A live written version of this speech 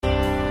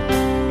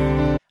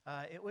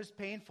It was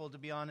painful, to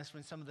be honest,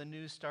 when some of the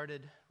news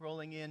started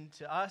rolling in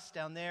to us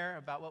down there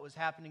about what was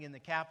happening in the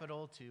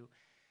Capitol, to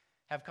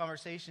have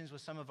conversations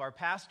with some of our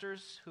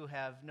pastors who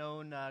have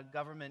known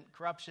government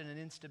corruption and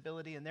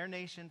instability in their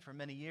nation for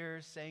many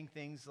years, saying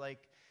things like,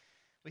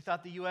 we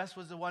thought the U.S.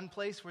 was the one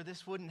place where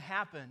this wouldn't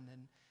happen,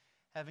 and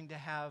having to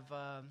have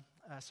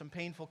some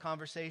painful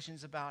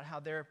conversations about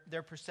how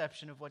their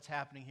perception of what's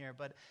happening here.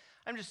 But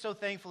I'm just so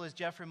thankful, as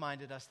Jeff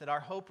reminded us, that our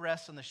hope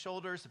rests on the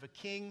shoulders of a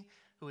king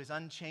who is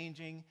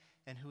unchanging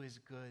and who is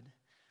good.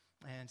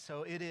 And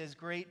so it is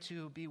great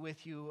to be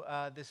with you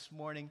this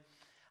morning.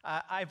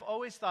 I've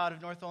always thought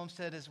of North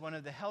Olmsted as one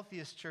of the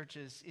healthiest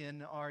churches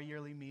in our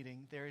yearly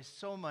meeting. There is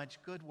so much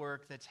good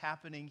work that's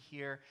happening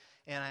here,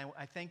 and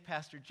I thank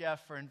Pastor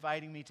Jeff for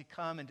inviting me to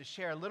come and to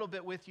share a little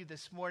bit with you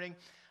this morning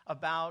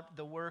about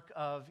the work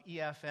of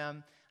EFM.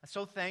 I'm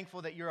so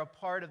thankful that you're a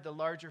part of the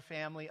larger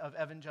family of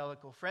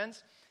evangelical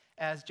friends.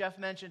 As Jeff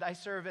mentioned, I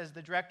serve as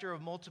the director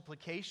of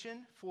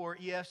multiplication for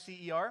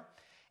EFCER,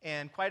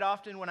 and quite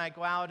often when I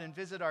go out and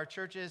visit our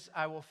churches,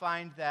 I will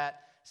find that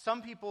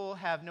some people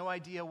have no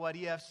idea what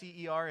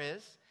EFCER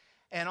is,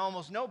 and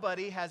almost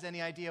nobody has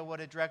any idea what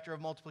a director of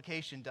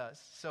multiplication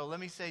does. So let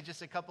me say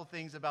just a couple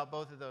things about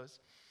both of those.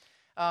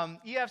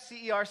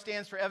 EFCER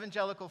stands for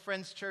Evangelical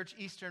Friends Church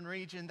Eastern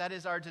Region. That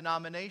is our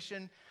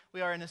denomination.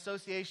 We are an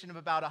association of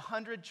about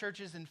 100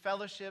 churches and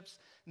fellowships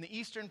in the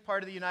eastern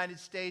part of the United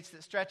States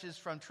that stretches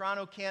from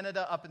Toronto,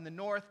 Canada, up in the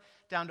north,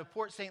 down to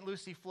Port St.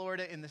 Lucie,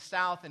 Florida in the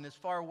south, and as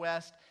far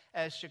west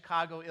as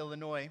Chicago,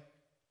 Illinois.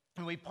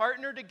 And we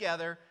partner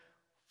together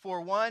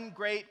for one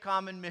great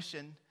common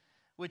mission,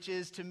 which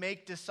is to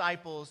make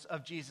disciples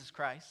of Jesus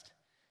Christ,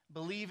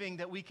 believing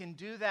that we can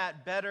do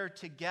that better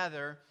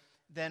together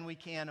than we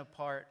can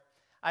apart.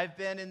 I've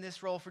been in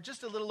this role for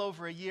just a little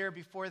over a year.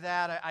 Before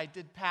that, I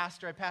did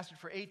pastor. I pastored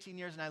for 18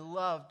 years, and I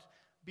loved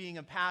being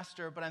a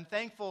pastor. But I'm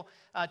thankful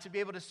to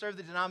be able to serve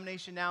the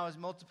denomination now as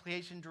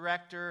multiplication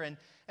director. And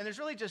there's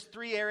really just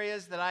three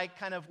areas that I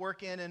kind of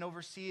work in and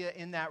oversee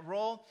in that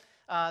role.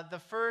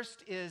 The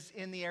first is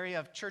in the area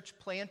of church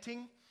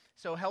planting,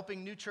 so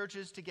helping new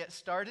churches to get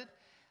started.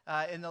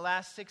 In the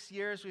last 6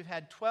 years, we've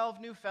had 12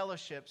 new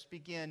fellowships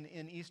begin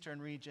in Eastern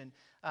Region.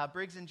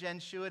 Briggs and Jen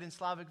Schuett in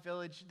Slavic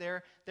Village,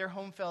 their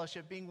home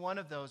fellowship being one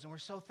of those. And we're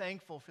so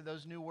thankful for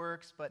those new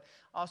works, but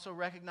also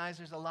recognize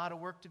there's a lot of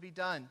work to be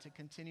done to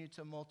continue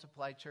to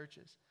multiply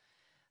churches.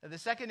 The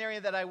second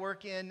area that I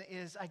work in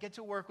is I get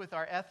to work with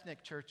our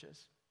ethnic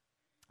churches.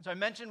 So I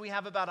mentioned we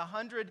have about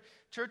 100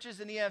 churches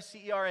in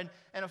EFCER,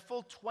 and a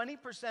full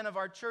 20% of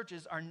our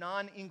churches are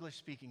non-English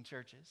speaking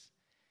churches.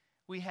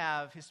 We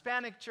have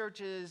Hispanic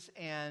churches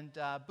and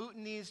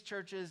Bhutanese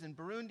churches and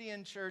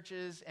Burundian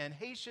churches and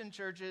Haitian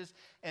churches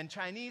and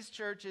Chinese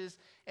churches,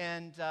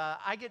 and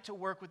I get to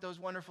work with those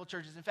wonderful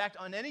churches. In fact,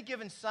 on any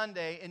given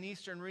Sunday in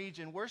Eastern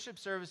Region, worship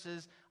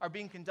services are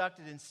being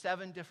conducted in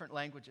 7 different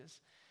languages,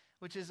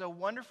 which is a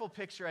wonderful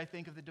picture, I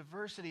think, of the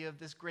diversity of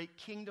this great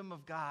kingdom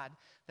of God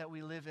that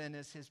we live in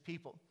as His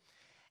people.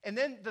 And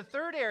then the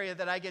third area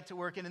that I get to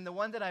work in, and the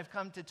one that I've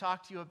come to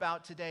talk to you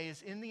about today,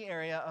 is in the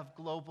area of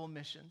global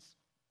missions.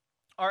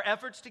 Our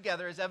efforts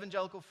together as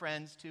evangelical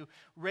friends to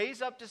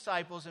raise up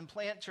disciples and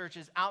plant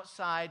churches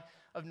outside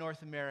of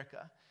North America.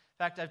 In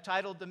fact, I've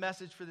titled the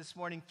message for this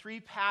morning, 3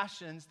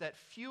 Passions That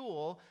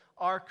Fuel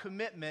Our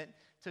Commitment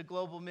to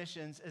Global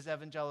Missions as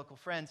Evangelical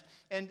Friends.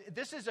 And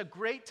this is a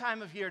great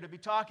time of year to be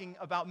talking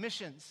about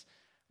missions,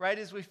 right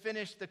as we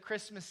finish the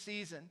Christmas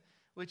season,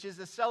 which is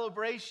a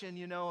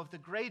celebration, of the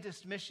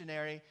greatest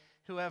missionary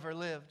who ever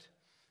lived.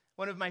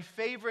 One of my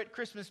favorite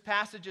Christmas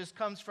passages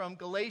comes from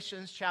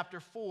Galatians chapter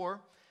 4,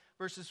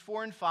 verses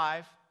 4 and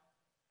 5,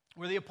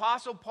 where the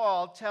Apostle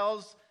Paul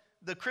tells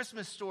the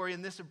Christmas story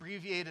in this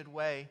abbreviated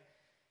way.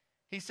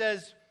 He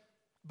says,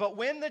 "But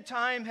when the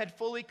time had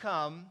fully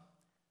come,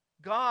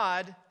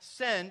 God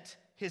sent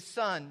His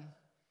Son,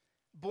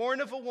 born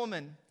of a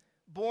woman,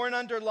 born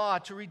under law,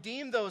 to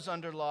redeem those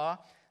under law,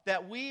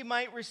 that we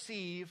might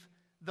receive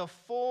the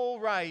full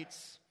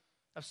rights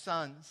of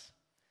sons."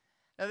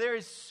 Now, there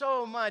is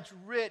so much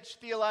rich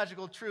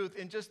theological truth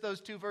in just those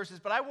 2 verses,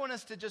 but I want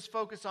us to just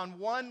focus on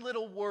one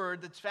little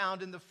word that's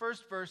found in the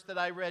first verse that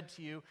I read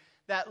to you,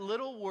 that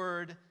little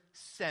word,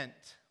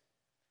 sent.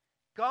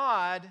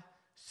 God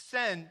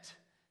sent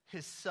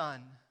His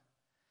Son.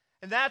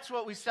 And that's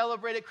what we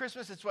celebrate at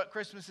Christmas. It's what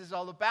Christmas is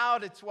all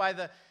about. It's why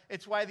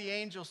the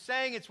angels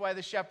sang. It's why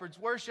the shepherds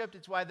worshiped.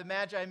 It's why the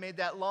Magi made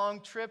that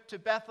long trip to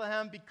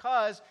Bethlehem,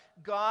 because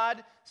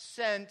God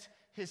sent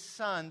His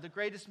Son, the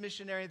greatest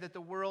missionary that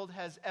the world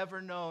has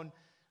ever known.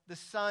 The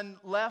Son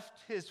left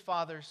His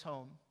Father's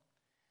home,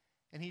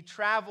 and He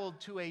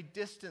traveled to a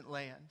distant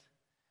land,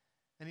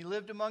 and He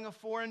lived among a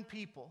foreign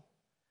people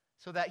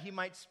so that He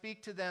might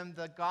speak to them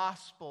the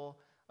gospel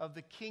of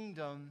the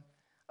kingdom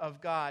of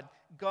God.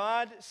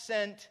 God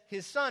sent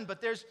His Son. But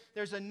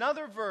there's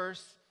another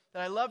verse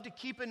that I love to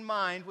keep in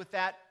mind with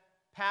that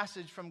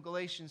passage from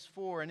Galatians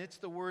 4, and it's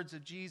the words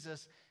of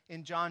Jesus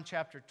in John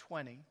chapter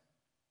 20.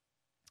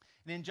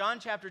 And in John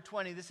chapter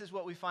 20, this is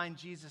what we find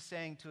Jesus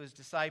saying to His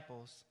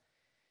disciples.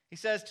 He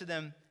says to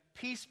them,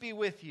 peace be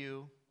with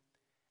you.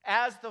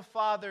 As the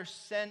Father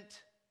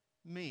sent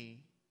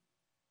me,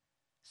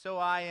 so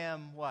I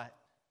am what?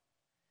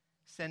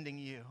 Sending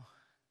you.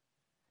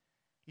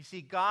 You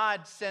see,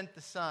 God sent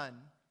the Son,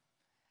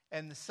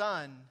 and the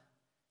Son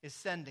is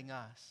sending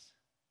us.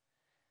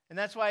 And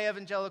that's why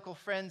Evangelical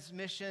Friends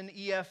Mission,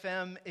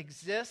 EFM,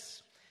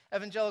 exists.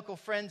 Evangelical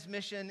Friends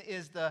Mission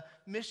is the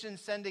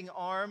mission-sending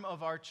arm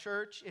of our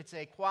church. It's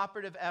a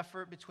cooperative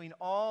effort between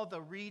all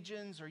the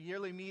regions or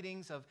yearly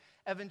meetings of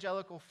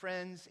Evangelical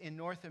Friends in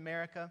North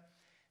America.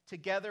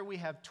 Together, we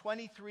have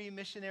 23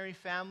 missionary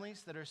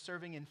families that are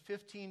serving in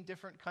 15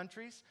 different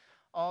countries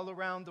all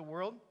around the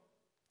world.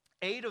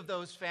 8 of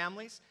those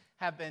families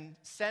have been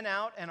sent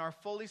out and are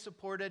fully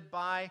supported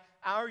by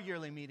our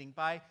yearly meeting,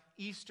 by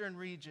Eastern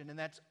Region. And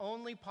that's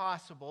only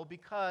possible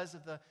because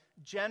of the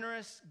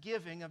generous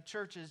giving of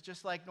churches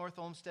just like North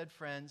Olmsted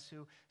Friends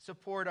who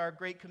support our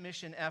Great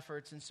Commission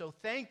efforts. And so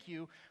thank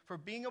you for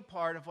being a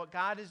part of what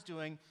God is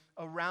doing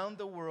around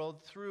the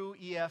world through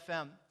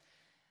EFM.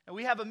 And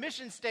we have a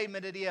mission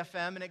statement at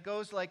EFM, and it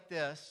goes like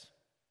this.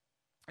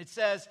 It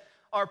says,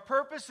 our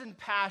purpose and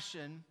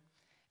passion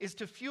is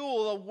to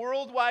fuel a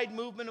worldwide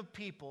movement of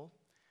people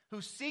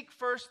who seek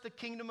first the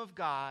kingdom of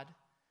God,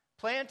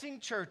 planting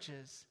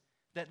churches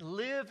that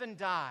live and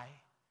die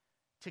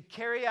to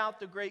carry out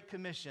the Great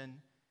Commission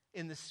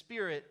in the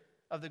spirit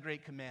of the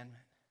Great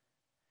Commandment.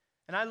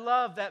 And I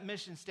love that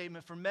mission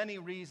statement for many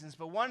reasons,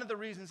 but one of the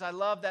reasons I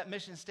love that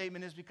mission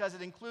statement is because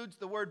it includes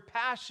the word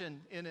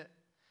passion in it.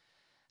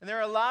 And there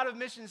are a lot of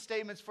mission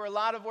statements for a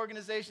lot of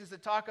organizations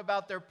that talk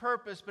about their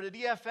purpose, but at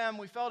EFM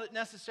we felt it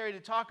necessary to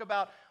talk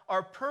about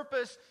our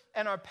purpose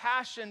and our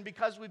passion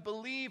because we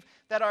believe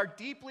that our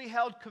deeply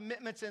held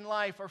commitments in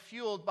life are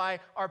fueled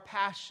by our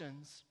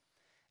passions.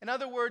 In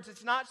other words,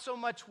 it's not so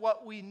much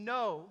what we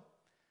know,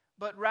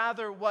 but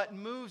rather what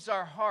moves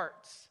our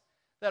hearts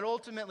that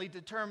ultimately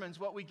determines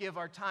what we give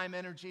our time,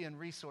 energy, and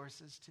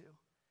resources to.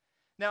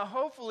 Now,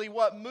 hopefully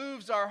what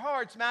moves our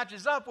hearts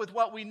matches up with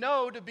what we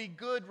know to be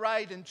good,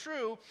 right, and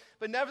true,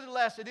 but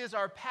nevertheless, it is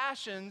our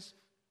passions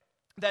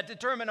that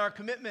determine our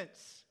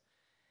commitments.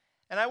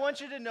 And I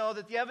want you to know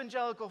that the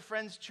Evangelical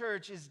Friends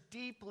Church is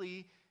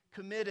deeply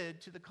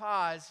committed to the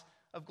cause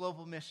of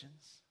global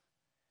missions.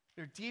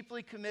 They're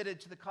deeply committed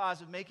to the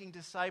cause of making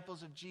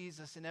disciples of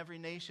Jesus in every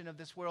nation of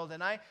this world.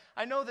 And I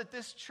know that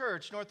this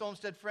church, North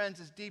Olmsted Friends,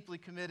 is deeply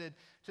committed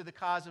to the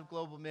cause of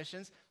global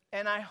missions.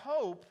 And I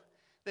hope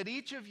that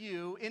each of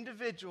you,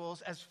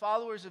 individuals, as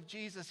followers of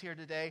Jesus here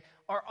today,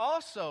 are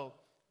also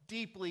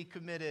deeply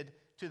committed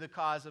to the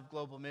cause of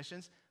global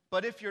missions.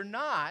 But if you're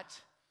not,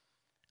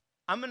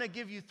 I'm going to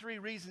give you 3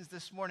 reasons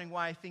this morning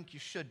why I think you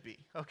should be,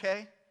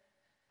 okay?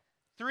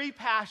 3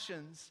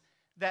 passions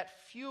that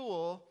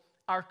fuel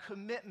our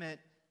commitment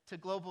to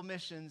global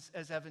missions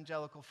as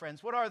Evangelical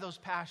Friends. What are those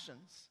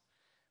passions?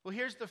 Well,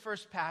 here's the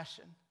first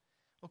passion.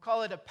 We'll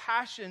call it a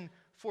passion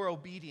for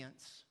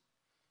obedience.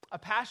 A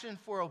passion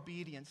for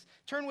obedience.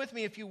 Turn with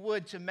me, if you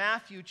would, to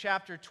Matthew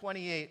chapter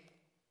 28,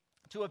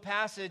 to a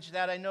passage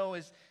that I know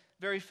is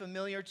very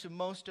familiar to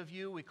most of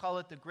you. We call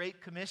it the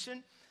Great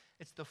Commission.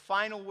 It's the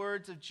final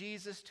words of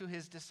Jesus to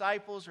his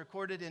disciples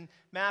recorded in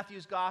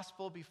Matthew's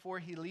gospel before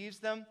he leaves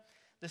them.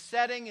 The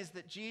setting is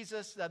that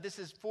Jesus, this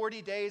is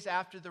 40 days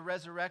after the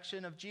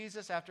resurrection of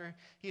Jesus, after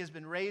he has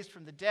been raised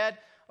from the dead.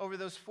 Over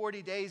those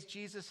 40 days,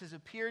 Jesus has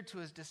appeared to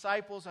his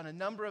disciples on a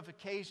number of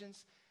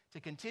occasions to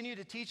continue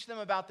to teach them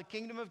about the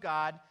kingdom of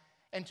God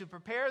and to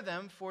prepare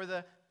them for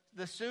the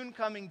soon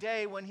coming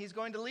day when he's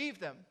going to leave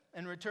them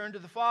and return to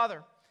the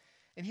Father.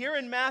 And here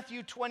in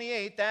Matthew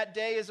 28, that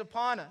day is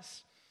upon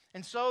us.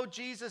 And so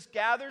Jesus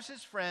gathers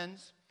his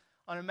friends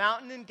on a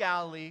mountain in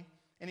Galilee,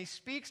 and he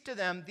speaks to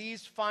them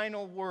these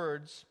final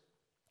words.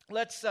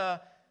 Let's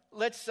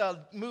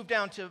move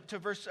down to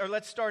verse, or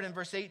let's start in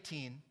verse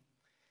 18.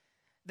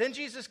 Then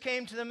Jesus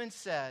came to them and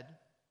said,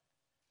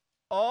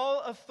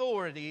 all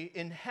authority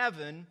in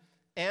heaven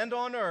and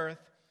on earth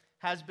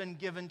has been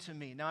given to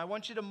me. Now I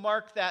want you to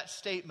mark that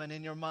statement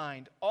in your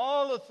mind.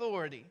 All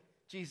authority,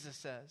 Jesus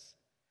says,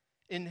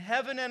 in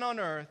heaven and on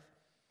earth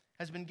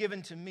has been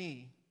given to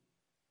me.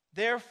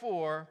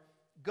 Therefore,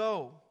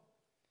 go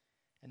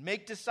and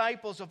make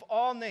disciples of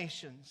all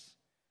nations,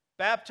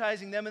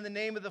 baptizing them in the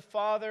name of the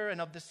Father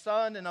and of the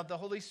Son and of the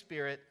Holy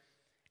Spirit,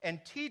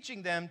 and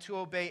teaching them to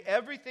obey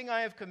everything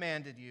I have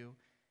commanded you.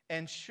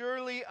 And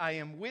surely I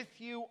am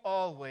with you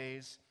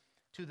always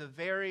to the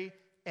very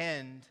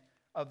end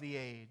of the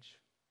age.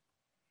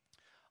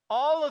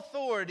 All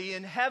authority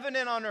in heaven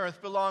and on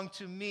earth belong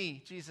to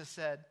me, Jesus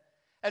said.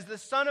 As the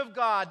Son of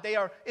God,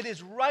 it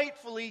is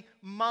rightfully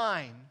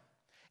mine.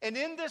 And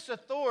in this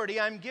authority,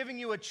 I'm giving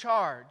you a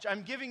charge.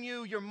 I'm giving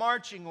you your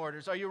marching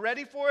orders. Are you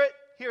ready for it?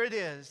 Here it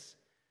is.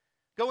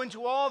 Go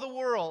into all the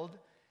world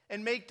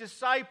and make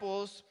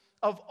disciples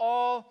of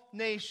all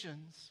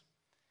nations.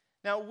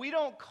 Now, we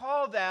don't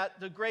call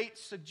that the great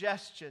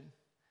suggestion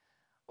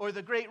or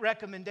the great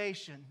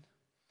recommendation.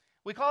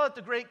 We call it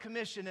the Great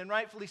Commission, and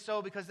rightfully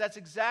so, because that's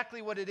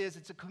exactly what it is.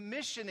 It's a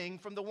commissioning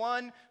from the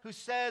one who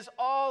says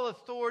all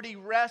authority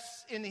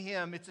rests in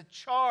him. It's a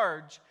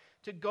charge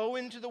to go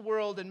into the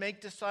world and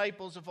make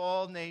disciples of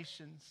all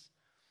nations.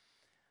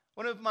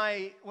 One of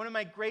my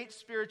great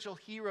spiritual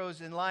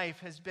heroes in life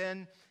has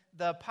been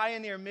the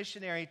pioneer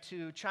missionary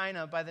to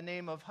China by the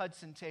name of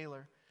Hudson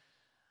Taylor.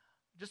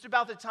 Just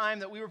about the time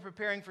that we were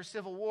preparing for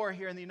civil war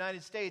here in the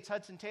United States,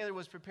 Hudson Taylor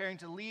was preparing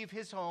to leave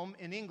his home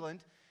in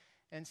England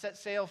and set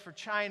sail for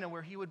China,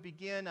 where he would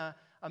begin a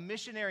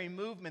missionary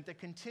movement that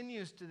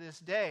continues to this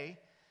day,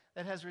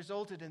 that has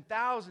resulted in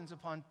thousands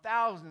upon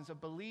thousands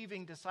of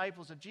believing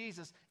disciples of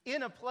Jesus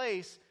in a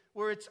place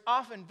where it's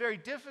often very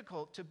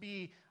difficult to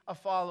be a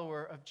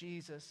follower of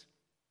Jesus.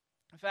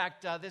 In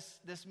fact,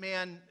 this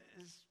man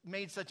has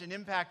made such an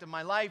impact on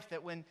my life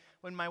that when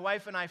my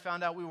wife and I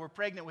found out we were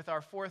pregnant with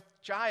our fourth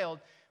child,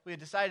 we had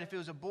decided if it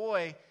was a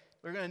boy,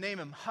 we were going to name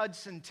him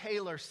Hudson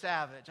Taylor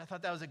Savage. I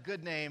thought that was a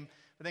good name,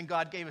 but then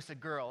God gave us a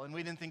girl, and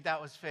we didn't think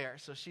that was fair,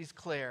 so she's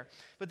Claire.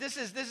 But this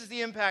is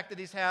the impact that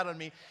he's had on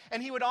me.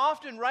 And he would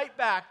often write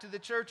back to the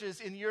churches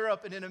in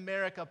Europe and in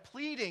America,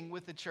 pleading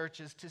with the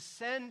churches to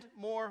send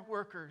more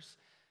workers.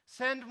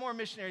 Send more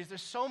missionaries.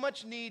 There's so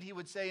much need, he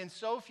would say, and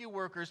so few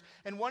workers.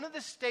 And one of the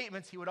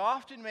statements he would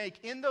often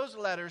make in those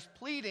letters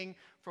pleading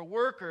for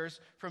workers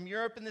from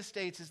Europe and the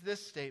States is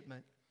this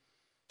statement.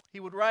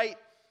 He would write,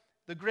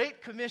 "The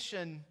Great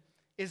Commission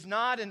is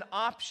not an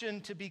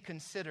option to be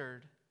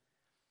considered.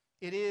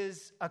 It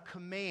is a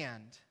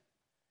command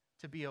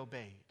to be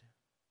obeyed."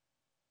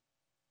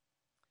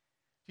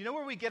 Do you know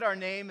where we get our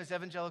name as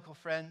Evangelical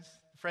Friends?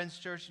 Friends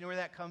Church, you know where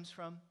that comes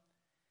from?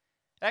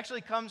 It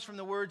actually comes from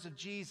the words of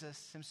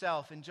Jesus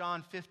himself in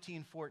John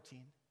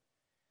 15:14.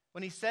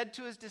 When he said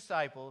to his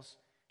disciples,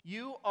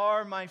 "You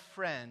are my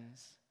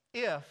friends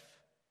if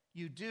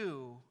you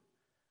do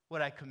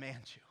what I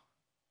command you."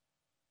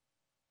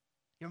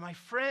 You're my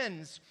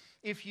friends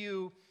if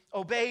you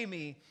obey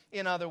me,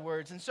 in other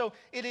words. And so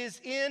it is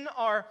in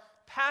our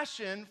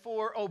passion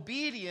for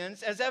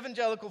obedience as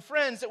evangelical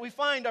friends that we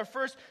find our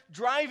first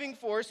driving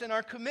force in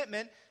our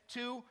commitment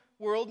to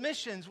world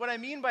missions. What I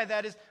mean by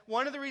that is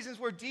one of the reasons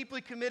we're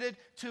deeply committed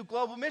to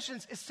global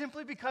missions is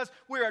simply because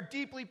we are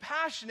deeply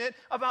passionate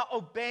about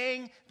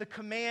obeying the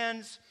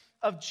commands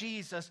of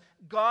Jesus.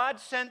 God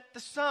sent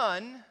the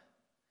Son,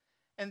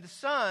 and the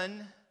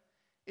Son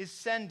is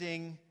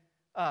sending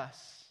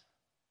us.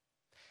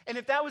 And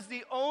if that was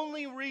the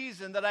only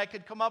reason that I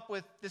could come up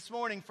with this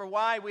morning for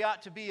why we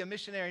ought to be a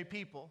missionary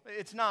people,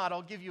 it's not.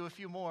 I'll give you a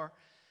few more.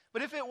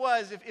 But if it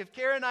was, if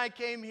Kara and I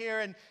came here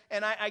and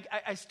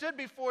I stood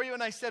before you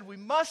and I said, we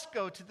must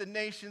go to the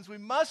nations, we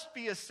must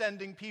be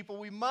ascending people,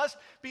 we must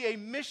be a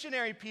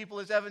missionary people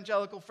as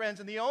evangelical friends,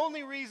 and the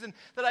only reason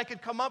that I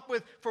could come up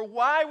with for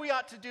why we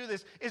ought to do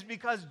this is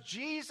because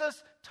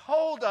Jesus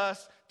told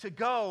us to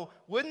go,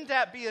 wouldn't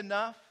that be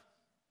enough?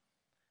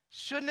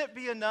 Shouldn't it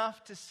be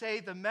enough to say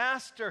the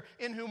Master,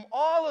 in whom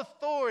all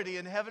authority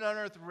in heaven and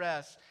earth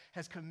rests,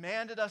 has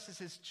commanded us as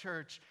his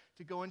church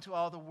to go into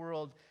all the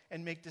world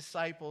and make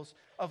disciples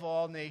of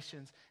all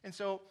nations? And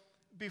so,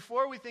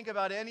 before we think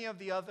about any of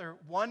the other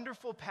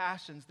wonderful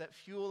passions that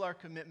fuel our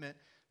commitment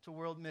to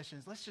world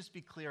missions, let's just be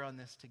clear on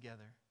this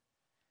together.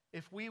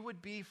 If we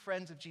would be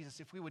friends of Jesus,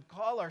 if we would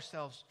call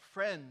ourselves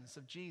friends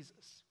of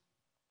Jesus,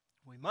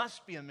 we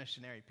must be a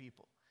missionary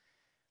people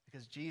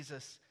because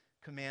Jesus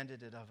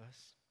commanded it of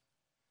us.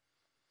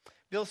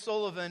 Bill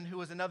Sullivan, who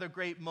was another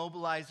great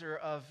mobilizer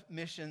of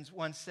missions,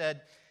 once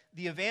said,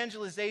 "The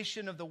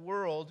evangelization of the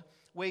world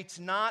waits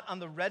not on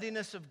the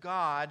readiness of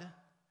God,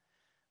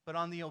 but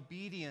on the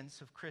obedience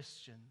of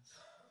Christians."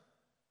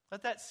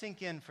 Let that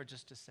sink in for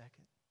just a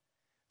second.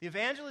 The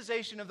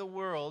evangelization of the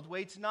world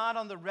waits not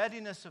on the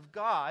readiness of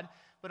God,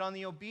 but on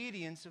the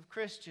obedience of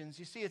Christians.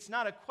 You see, it's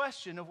not a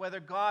question of whether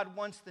God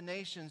wants the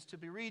nations to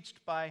be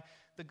reached by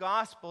the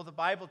gospel. The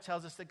Bible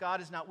tells us that God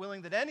is not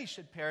willing that any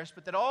should perish,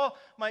 but that all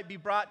might be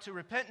brought to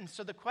repentance.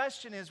 So the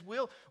question is,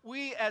 will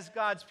we as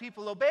God's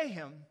people obey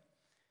him?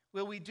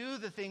 Will we do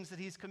the things that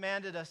he's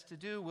commanded us to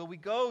do? Will we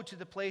go to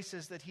the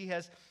places that he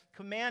has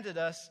commanded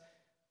us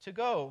to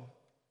go?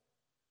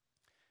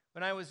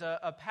 When I was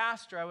a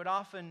pastor, I would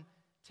often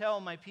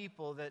tell my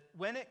people that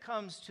when it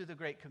comes to the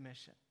Great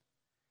Commission,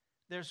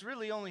 there's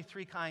really only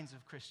three kinds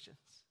of Christians.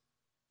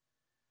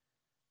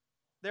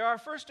 There are,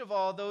 first of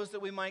all, those that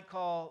we might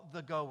call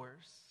the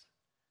goers,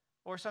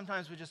 or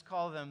sometimes we just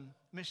call them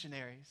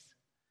missionaries.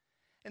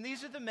 And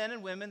these are the men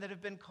and women that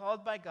have been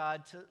called by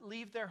God to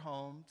leave their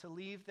home, to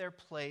leave their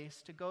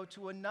place, to go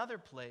to another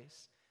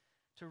place,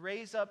 to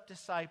raise up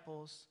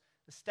disciples,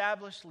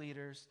 establish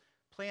leaders,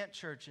 plant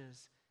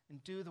churches,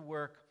 and do the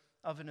work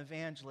of an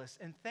evangelist.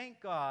 And thank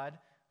God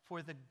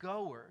for the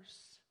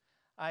goers.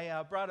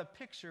 I brought a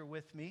picture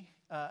with me,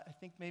 I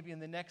think maybe in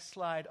the next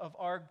slide, of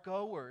our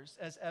goers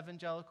as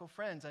evangelical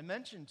friends. I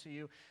mentioned to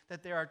you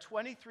that there are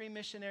 23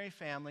 missionary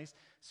families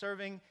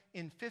serving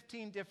in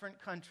 15 different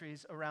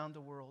countries around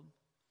the world.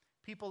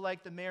 People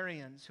like the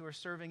Marians, who are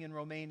serving in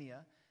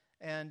Romania,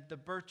 and the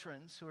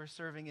Bertrands, who are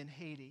serving in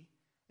Haiti,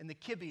 and the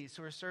Kibbys,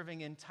 who are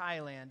serving in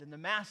Thailand, and the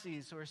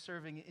Masseys, who are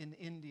serving in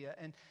India.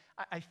 And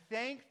I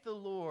thank the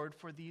Lord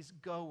for these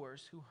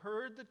goers who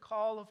heard the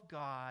call of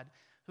God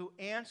who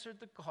answered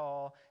the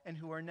call and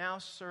who are now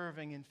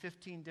serving in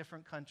 15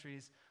 different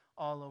countries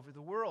all over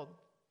the world.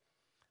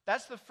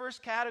 That's the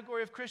first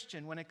category of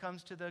Christian when it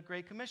comes to the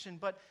Great Commission.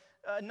 But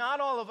not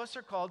all of us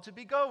are called to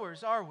be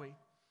goers, are we?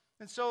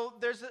 And so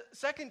there's a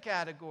second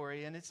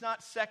category, and it's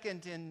not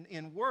second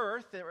in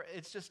worth,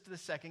 it's just the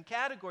second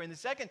category. And the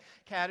second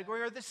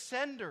category are the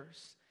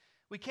senders.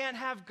 We can't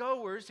have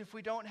goers if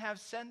we don't have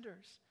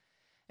senders.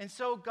 And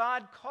so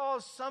God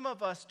calls some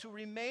of us to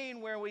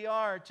remain where we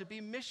are, to be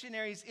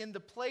missionaries in the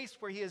place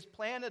where He has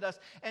planted us,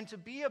 and to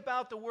be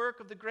about the work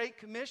of the Great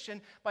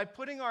Commission by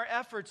putting our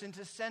efforts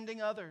into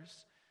sending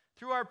others.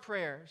 Through our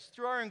prayers,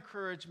 through our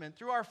encouragement,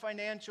 through our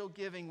financial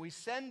giving, we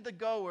send the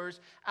goers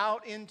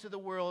out into the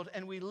world,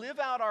 and we live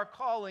out our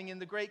calling in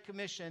the Great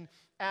Commission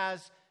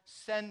as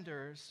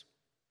senders.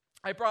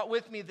 I brought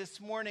with me this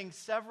morning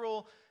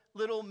several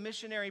little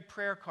missionary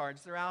prayer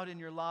cards. They're out in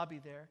your lobby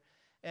there.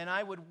 And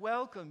I would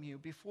welcome you,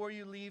 before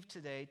you leave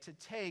today, to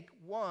take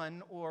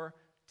one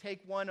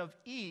of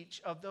each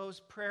of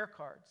those prayer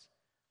cards.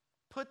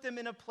 Put them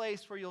in a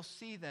place where you'll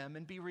see them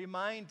and be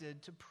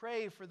reminded to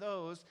pray for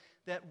those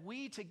that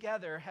we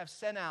together have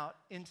sent out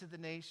into the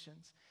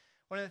nations.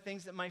 One of the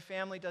things that my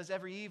family does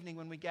every evening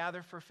when we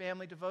gather for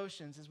family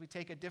devotions is we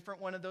take a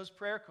different one of those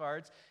prayer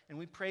cards and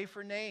we pray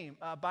for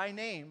by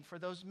name for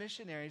those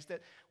missionaries that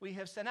we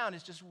have sent out.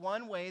 It's just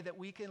one way that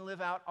we can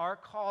live out our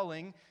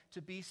calling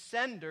to be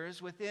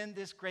senders within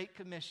this Great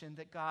Commission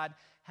that God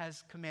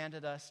has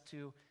commanded us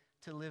to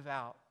live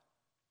out.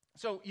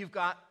 So you've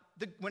got,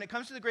 when it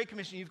comes to the Great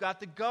Commission, you've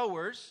got the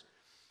goers,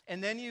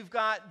 and then you've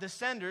got the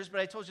senders, but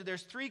I told you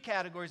there's three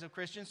categories of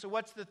Christians. So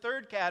what's the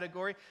third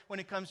category when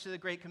it comes to the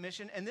Great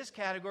Commission? And this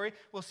category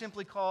we'll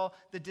simply call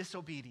the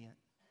disobedient.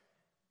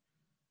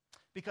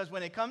 Because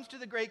when it comes to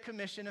the Great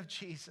Commission of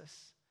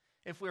Jesus,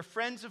 if we're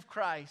friends of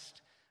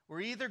Christ,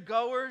 we're either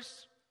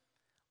goers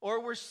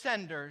or we're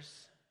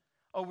senders,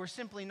 or we're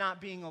simply not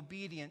being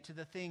obedient to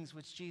the things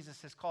which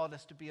Jesus has called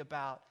us to be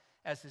about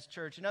as His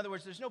church. In other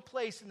words, there's no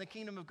place in the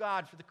kingdom of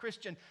God for the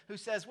Christian who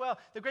says, well,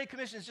 the Great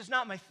Commission is just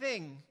not my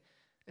thing.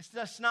 It's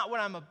just not what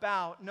I'm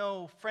about.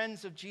 No,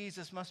 friends of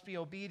Jesus must be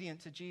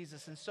obedient to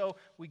Jesus. And so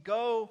we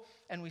go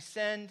and we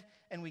send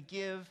and we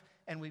give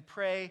and we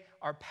pray.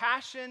 Our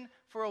passion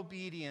for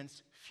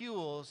obedience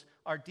fuels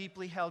our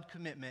deeply held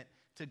commitment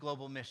to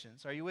global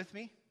missions. Are you with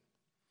me?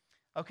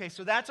 Okay,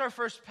 so that's our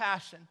first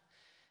passion.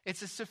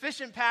 It's a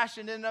sufficient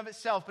passion in and of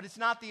itself, but it's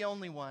not the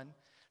only one.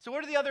 So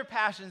what are the other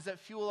passions that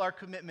fuel our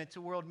commitment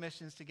to world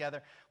missions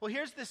together? Well,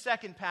 here's the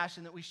second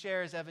passion that we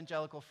share as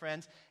evangelical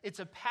friends. It's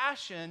a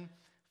passion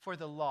for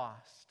the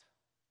lost.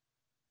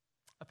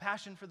 A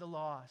passion for the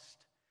lost.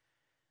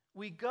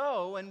 We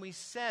go and we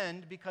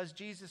send because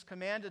Jesus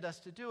commanded us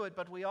to do it,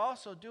 but we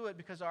also do it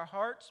because our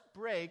hearts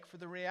break for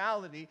the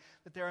reality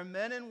that there are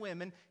men and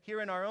women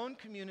here in our own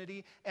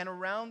community and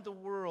around the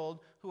world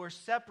who are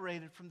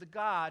separated from the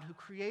God who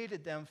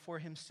created them for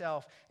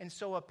Himself. And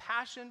so a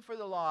passion for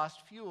the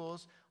lost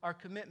fuels our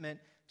commitment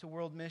to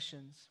world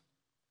missions.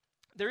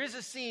 There is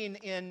a scene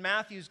in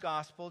Matthew's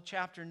Gospel,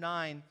 chapter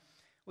 9,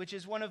 which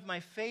is one of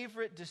my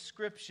favorite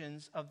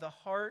descriptions of the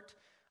heart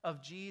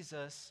of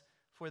Jesus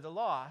for the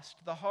lost,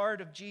 the heart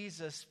of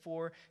Jesus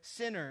for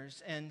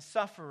sinners and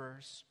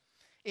sufferers.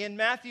 In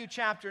Matthew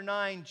chapter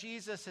 9,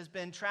 Jesus has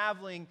been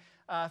traveling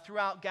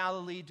throughout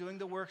Galilee doing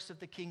the works of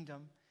the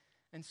kingdom.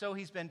 And so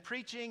He's been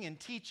preaching and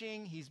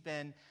teaching. He's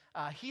been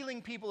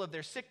healing people of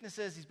their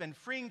sicknesses. He's been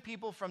freeing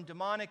people from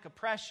demonic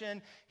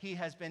oppression. He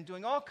has been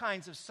doing all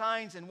kinds of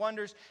signs and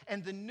wonders.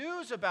 And the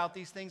news about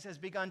these things has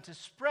begun to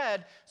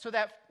spread so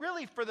that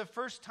really for the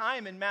first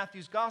time in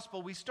Matthew's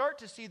gospel, we start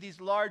to see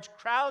these large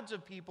crowds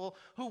of people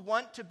who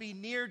want to be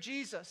near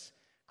Jesus.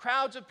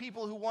 Crowds of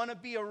people who want to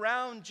be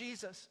around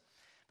Jesus.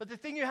 But the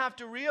thing you have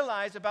to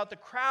realize about the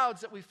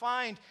crowds that we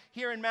find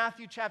here in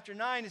Matthew chapter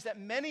 9 is that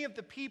many of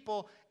the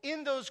people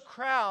in those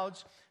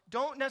crowds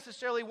don't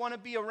necessarily want to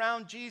be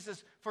around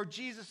Jesus for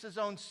Jesus'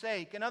 own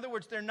sake. In other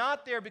words, they're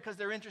not there because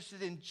they're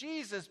interested in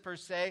Jesus per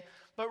se,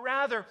 but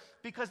rather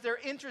because they're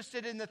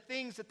interested in the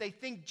things that they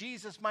think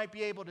Jesus might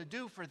be able to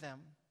do for them.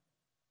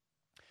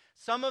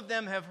 Some of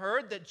them have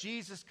heard that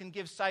Jesus can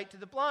give sight to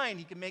the blind.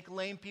 He can make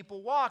lame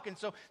people walk. And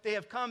so they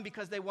have come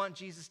because they want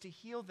Jesus to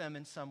heal them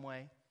in some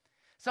way.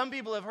 Some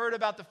people have heard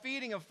about the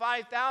feeding of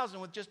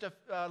 5,000 with just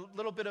a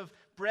little bit of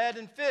bread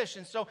and fish.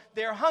 And so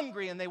they're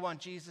hungry and they want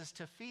Jesus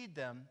to feed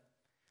them.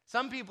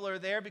 Some people are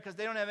there because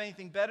they don't have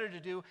anything better to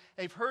do.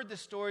 They've heard the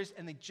stories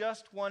and they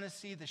just want to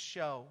see the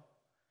show.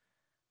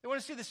 They want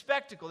to see the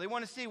spectacle. They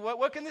want to see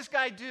what can this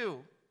guy do?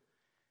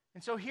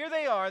 And so here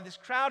they are, this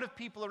crowd of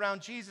people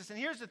around Jesus. And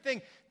here's the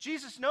thing.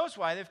 Jesus knows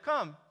why they've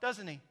come,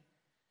 doesn't He?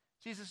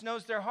 Jesus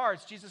knows their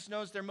hearts. Jesus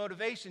knows their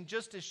motivation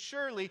just as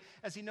surely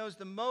as He knows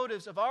the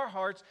motives of our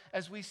hearts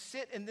as we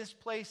sit in this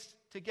place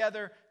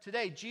together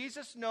today.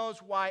 Jesus knows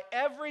why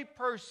every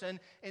person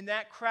in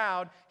that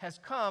crowd has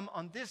come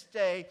on this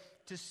day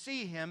to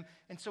see Him.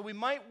 And so we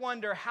might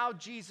wonder how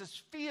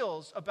Jesus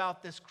feels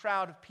about this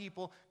crowd of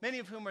people, many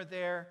of whom are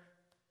there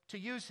to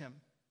use Him.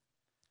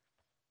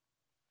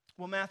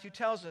 Well, Matthew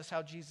tells us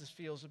how Jesus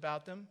feels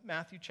about them.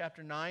 Matthew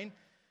chapter 9,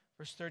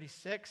 verse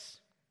 36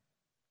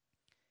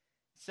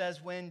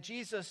 says, when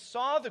Jesus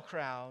saw the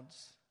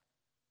crowds,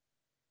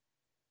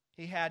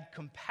 he had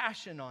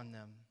compassion on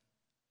them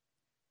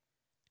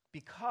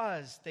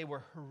because they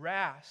were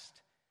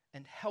harassed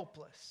and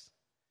helpless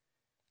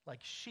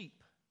like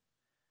sheep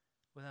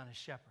without a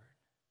shepherd.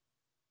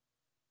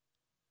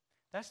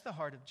 That's the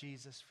heart of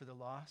Jesus for the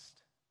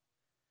lost.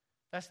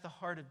 That's the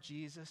heart of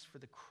Jesus for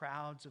the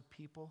crowds of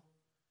people.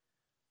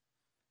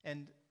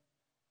 And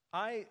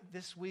I,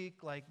 this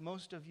week, like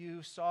most of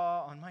you,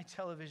 saw on my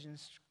television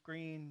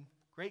screen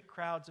great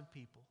crowds of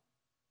people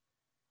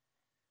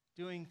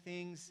doing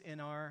things in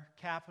our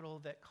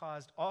capital that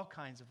caused all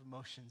kinds of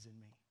emotions in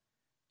me.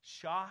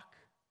 Shock,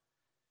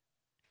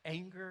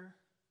 anger,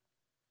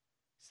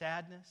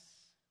 sadness.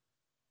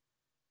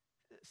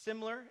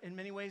 Similar in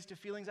many ways to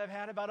feelings I've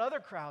had about other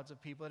crowds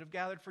of people that have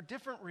gathered for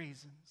different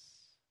reasons.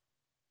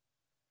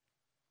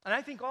 And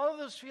I think all of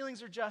those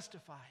feelings are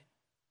justified.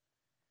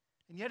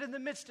 And yet in the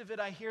midst of it,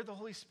 I hear the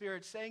Holy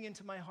Spirit saying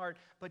into my heart,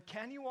 but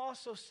can you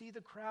also see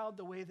the crowd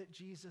the way that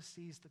Jesus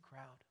sees the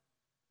crowd?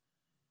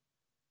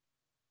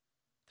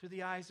 Through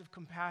the eyes of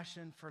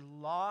compassion for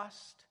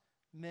lost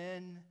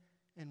men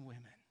and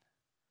women,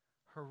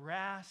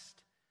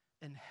 harassed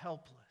and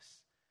helpless,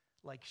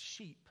 like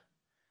sheep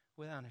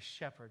without a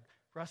shepherd.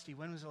 Rusty,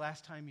 when was the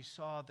last time you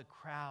saw the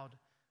crowd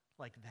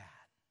like that?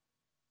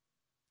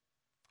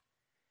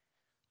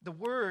 The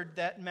word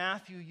that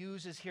Matthew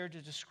uses here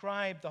to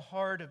describe the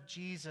heart of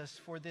Jesus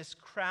for this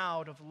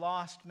crowd of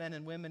lost men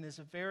and women is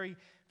a very,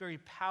 very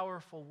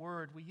powerful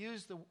word. We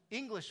use the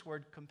English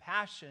word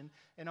compassion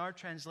in our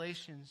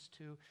translations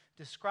to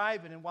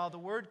describe it. And while the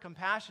word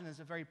compassion is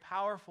a very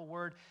powerful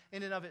word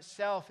in and of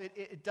itself,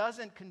 it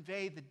doesn't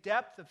convey the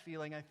depth of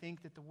feeling, I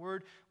think, that the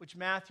word which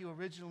Matthew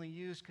originally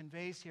used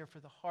conveys here for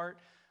the heart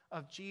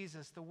of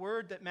Jesus. The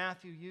word that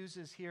Matthew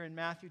uses here in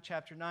Matthew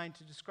chapter 9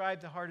 to describe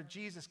the heart of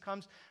Jesus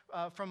comes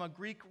from a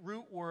Greek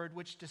root word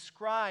which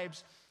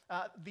describes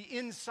the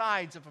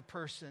insides of a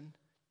person,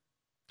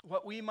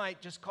 what we might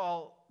just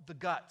call the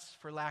guts,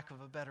 for lack of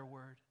a better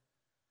word.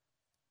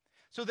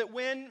 So that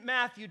when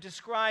Matthew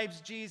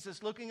describes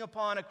Jesus looking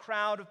upon a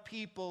crowd of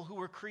people who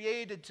were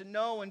created to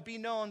know and be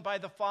known by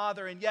the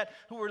Father, and yet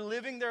who were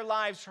living their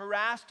lives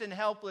harassed and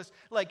helpless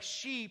like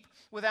sheep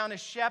without a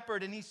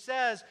shepherd, and he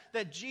says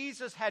that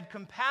Jesus had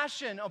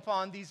compassion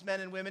upon these men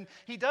and women,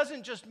 he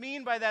doesn't just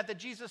mean by that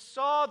Jesus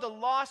saw the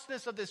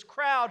lostness of this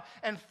crowd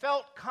and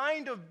felt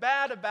kind of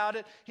bad about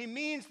it. He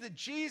means that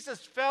Jesus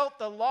felt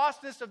the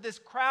lostness of this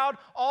crowd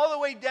all the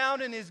way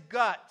down in his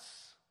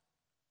guts.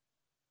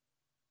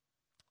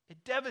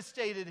 It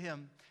devastated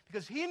him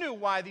because he knew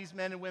why these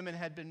men and women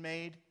had been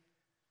made.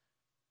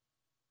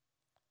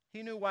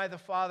 He knew why the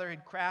Father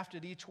had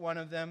crafted each one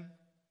of them.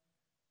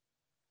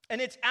 And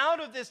it's out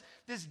of this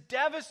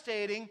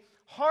devastating,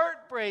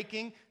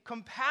 heartbreaking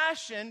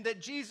compassion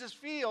that Jesus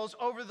feels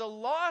over the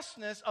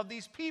lostness of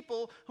these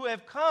people who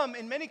have come,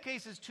 in many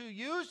cases, to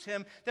use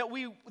him, that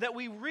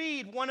we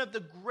read one of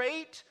the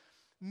great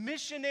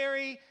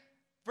missionary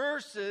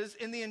verses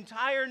in the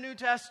entire New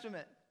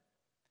Testament.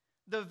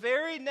 The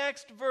very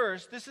next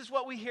verse, this is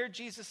what we hear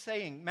Jesus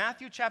saying.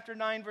 Matthew chapter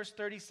 9, verse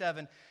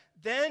 37.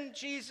 Then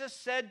Jesus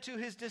said to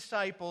his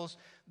disciples,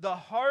 the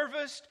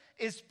harvest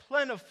is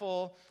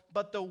plentiful,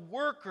 but the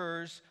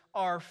workers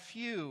are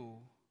few.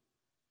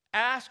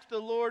 Ask the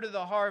Lord of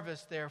the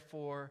harvest,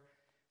 therefore,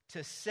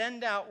 to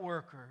send out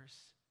workers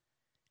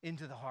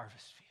into the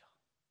harvest field.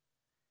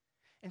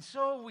 And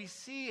so we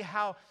see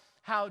how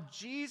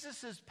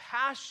Jesus'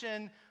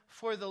 passion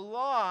for the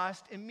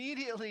lost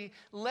immediately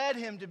led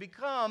him to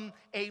become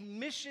a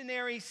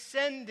missionary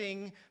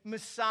sending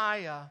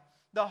Messiah.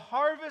 The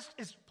harvest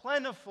is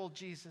plentiful,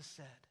 Jesus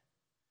said,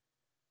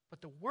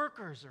 but the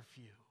workers are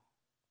few.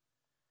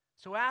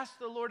 So ask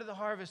the Lord of the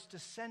harvest to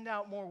send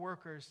out more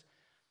workers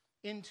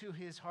into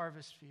his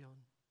harvest field.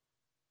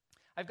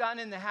 I've gotten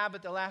in the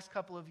habit the last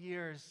couple of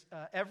years,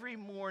 every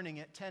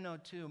morning at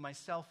 10:02, my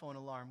cell phone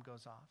alarm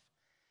goes off.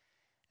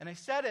 And I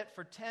set it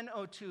for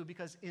 10:02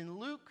 because in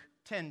Luke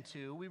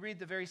 10:2, we read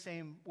the very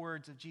same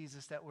words of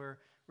Jesus that we're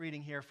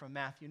reading here from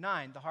Matthew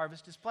 9. The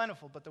harvest is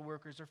plentiful, but the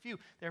workers are few.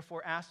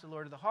 Therefore, ask the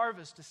Lord of the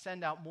harvest to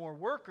send out more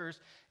workers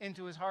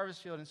into his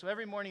harvest field. And so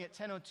every morning at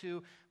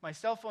 10:02, my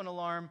cell phone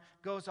alarm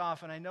goes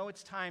off, and I know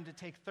it's time to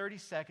take 30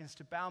 seconds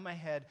to bow my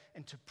head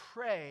and to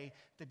pray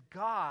that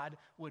God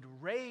would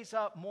raise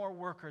up more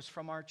workers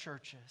from our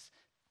churches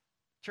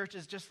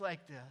just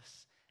like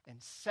this,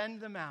 and send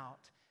them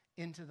out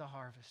into the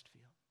harvest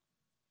field.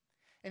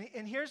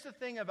 And here's the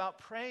thing about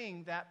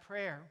praying that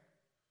prayer.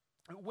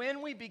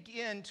 When we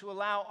begin to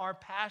allow our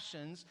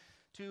passions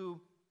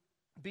to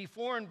be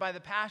formed by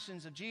the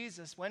passions of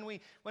Jesus, when we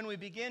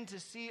begin to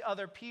see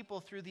other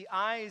people through the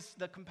eyes,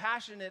 the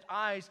compassionate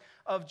eyes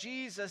of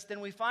Jesus, then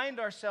we find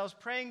ourselves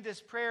praying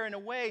this prayer in a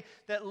way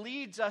that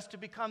leads us to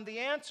become the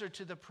answer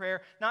to the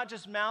prayer, not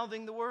just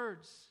mouthing the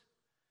words.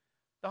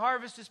 The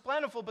harvest is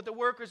plentiful, but the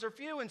workers are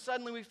few, and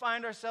suddenly we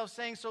find ourselves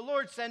saying, so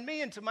Lord, send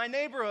me into my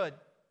neighborhood.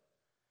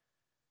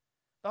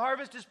 The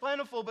harvest is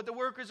plentiful, but the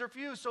workers are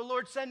few. So,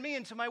 Lord, send me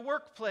into my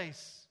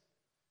workplace.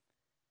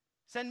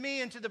 Send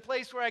me into the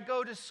place where I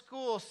go to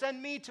school.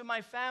 Send me to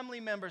my family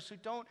members who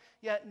don't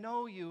yet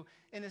know you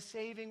in a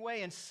saving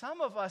way. And some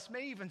of us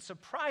may even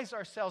surprise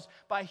ourselves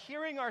by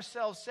hearing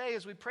ourselves say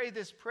as we pray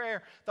this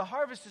prayer, the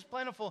harvest is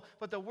plentiful,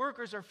 but the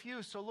workers are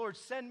few. So, Lord,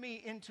 send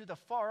me into the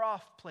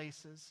far-off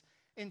places,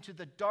 into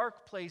the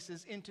dark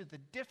places, into the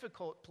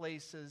difficult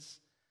places,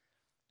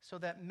 so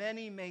that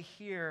many may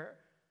hear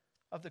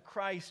of the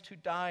Christ who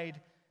died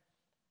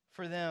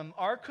for them.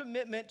 Our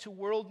commitment to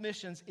world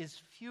missions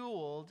is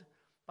fueled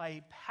by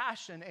a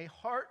passion, a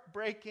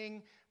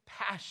heartbreaking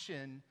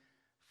passion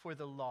for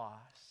the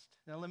lost.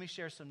 Now, let me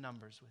share some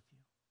numbers with you.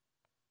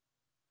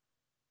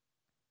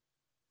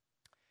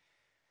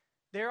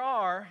 There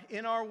are,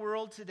 in our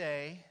world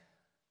today,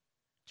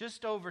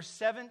 just over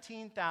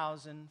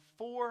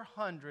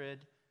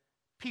 17,400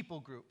 people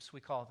groups,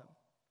 we call them.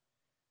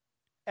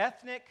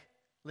 Ethnic,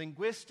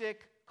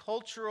 linguistic,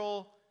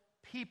 cultural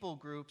people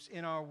groups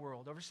in our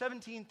world, over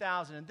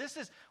 17,000. And this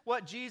is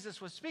what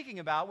Jesus was speaking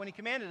about when he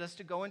commanded us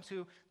to go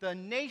into the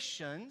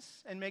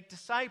nations and make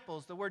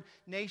disciples. The word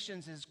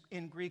nations is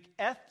in Greek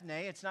ethne.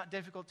 It's not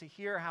difficult to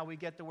hear how we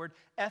get the word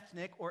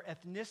ethnic or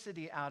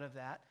ethnicity out of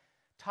that.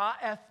 Ta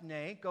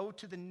ethne, go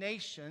to the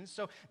nations.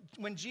 So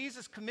when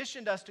Jesus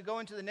commissioned us to go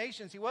into the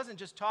nations, he wasn't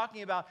just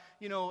talking about,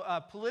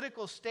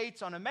 political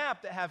states on a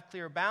map that have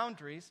clear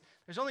boundaries.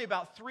 There's only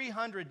about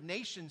 300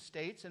 nation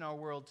states in our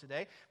world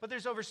today, but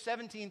there's over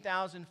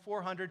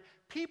 17,400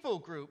 people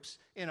groups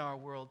in our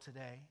world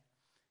today.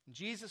 And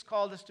Jesus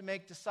called us to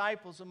make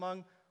disciples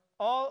among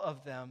all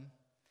of them.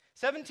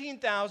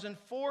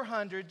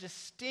 17,400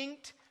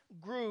 distinct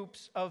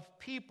groups of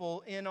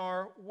people in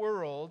our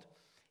world,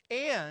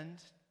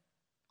 and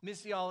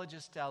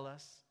missiologists tell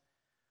us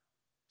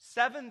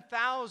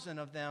 7,000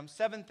 of them,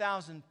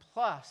 7,000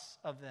 plus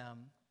of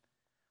them,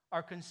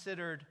 are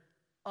considered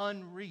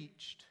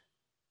unreached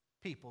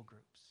people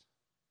groups.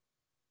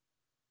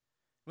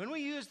 When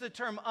we use the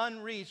term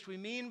unreached, we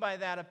mean by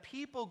that a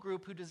people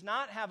group who does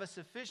not have a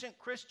sufficient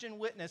Christian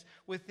witness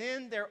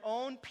within their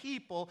own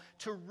people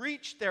to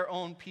reach their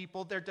own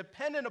people. They're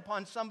dependent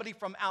upon somebody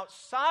from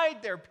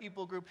outside their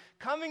people group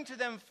coming to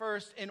them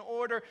first in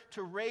order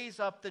to raise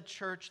up the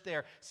church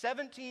there.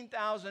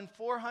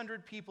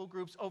 17,400 people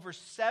groups, over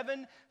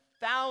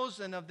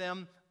 7,000 of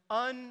them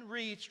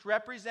unreached,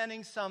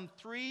 representing some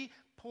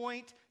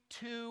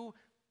 3.2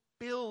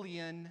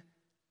 billion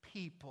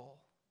people.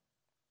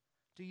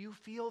 Do you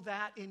feel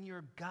that in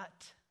your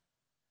gut?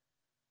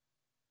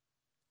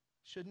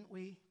 Shouldn't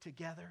we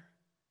together?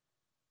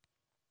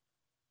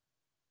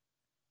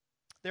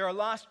 There are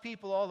lost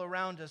people all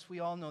around us. We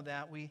all know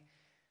that. We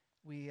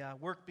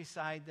work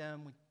beside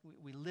them.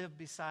 We live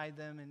beside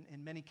them. And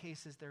in many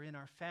cases, they're in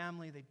our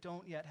family. They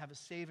don't yet have a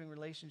saving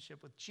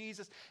relationship with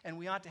Jesus. And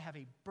we ought to have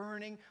a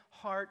burning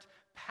heart,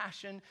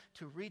 passion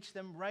to reach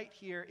them right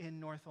here in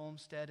North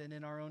Olmsted and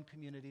in our own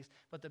communities.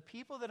 But the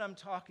people that I'm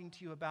talking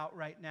to you about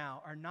right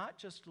now are not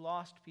just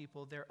lost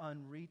people. They're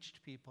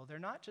unreached people. They're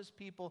not just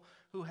people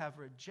who have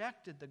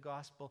rejected the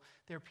gospel.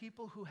 They're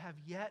people who have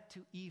yet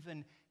to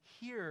even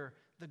hear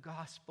the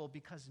gospel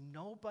because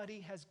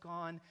nobody has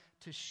gone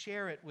to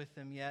share it with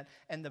them yet.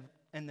 And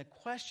the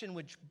question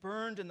which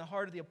burned in the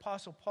heart of the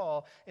Apostle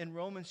Paul in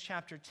Romans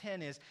chapter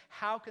 10 is,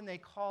 how can they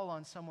call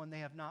on someone they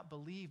have not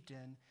believed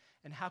in?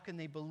 And how can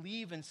they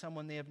believe in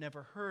someone they have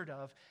never heard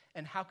of?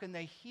 And how can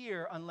they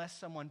hear unless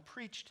someone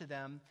preach to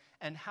them?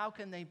 And how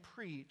can they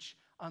preach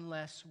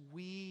unless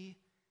we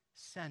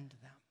send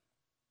them?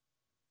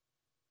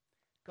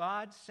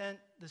 God sent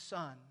the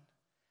Son,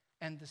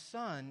 and the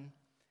Son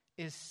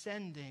is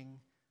sending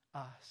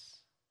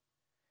us.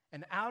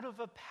 And out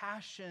of a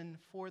passion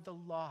for the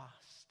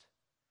lost,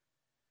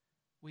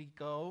 we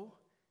go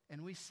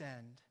and we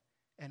send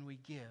and we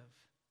give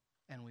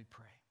and we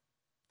pray.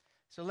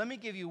 So let me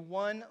give you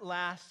one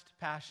last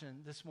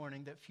passion this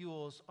morning that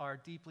fuels our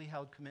deeply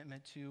held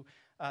commitment to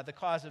the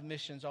cause of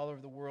missions all over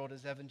the world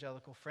as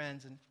evangelical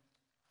friends. And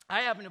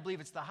I happen to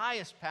believe it's the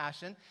highest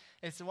passion.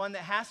 It's the one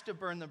that has to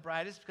burn the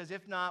brightest, because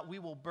if not, we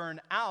will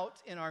burn out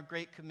in our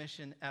Great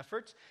Commission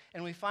efforts.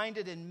 And we find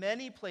it in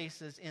many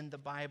places in the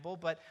Bible,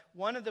 but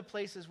one of the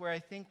places where I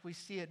think we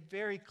see it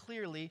very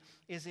clearly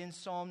is in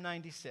Psalm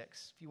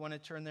 96. If you want to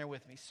turn there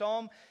with me.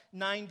 Psalm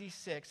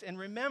 96. And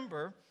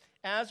remember,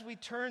 as we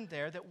turn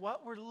there, that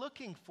what we're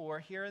looking for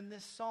here in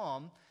this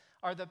psalm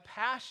are the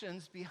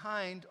passions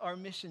behind our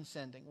mission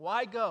sending.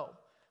 Why go?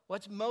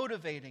 What's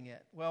motivating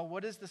it? Well,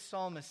 what does the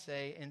psalmist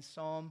say in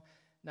Psalm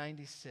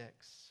 96?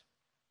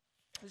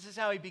 This is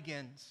how he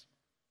begins.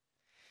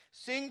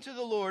 Sing to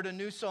the Lord a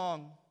new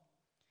song.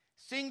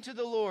 Sing to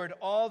the Lord,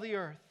 all the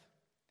earth.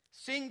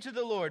 Sing to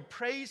the Lord,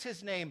 praise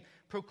his name,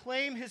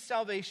 proclaim his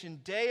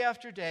salvation day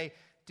after day,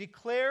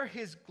 declare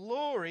his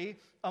glory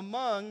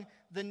among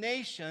the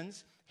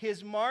nations,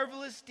 his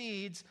marvelous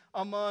deeds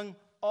among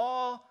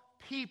all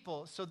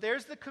people. So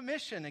there's the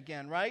commission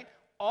again, right?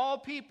 All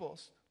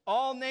peoples,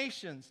 all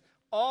nations,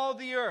 all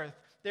the earth.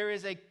 there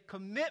is a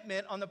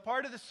commitment on the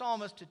part of the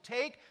psalmist to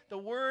take the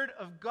word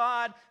of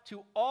God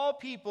to all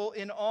people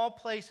in all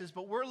places.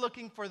 But we're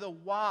looking for the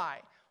why.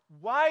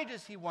 Why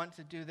does he want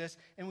to do this?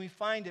 And we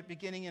find it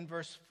beginning in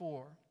verse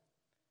 4.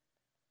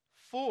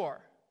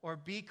 For, or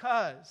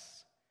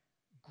because,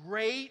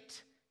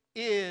 great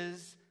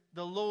is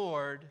the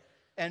Lord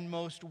and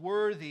most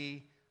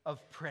worthy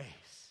of praise.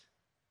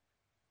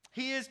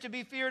 He is to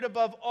be feared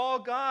above all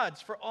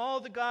gods, for all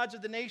the gods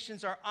of the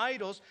nations are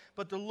idols,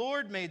 but the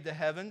Lord made the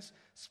heavens.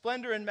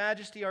 Splendor and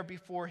majesty are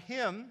before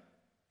him.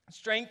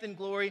 Strength and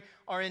glory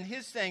are in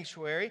his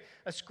sanctuary.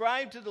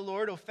 Ascribe to the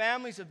Lord, O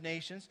families of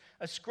nations.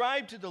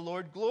 Ascribe to the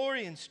Lord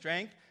glory and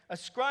strength.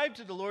 Ascribe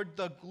to the Lord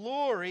the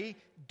glory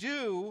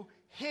due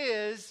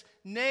his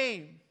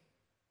name.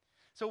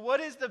 So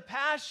what is the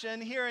passion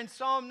here in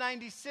Psalm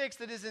 96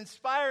 that is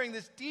inspiring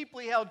this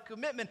deeply held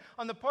commitment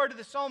on the part of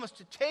the psalmist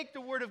to take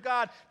the word of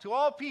God to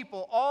all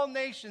people, all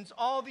nations,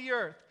 all the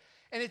earth?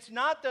 And it's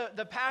not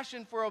the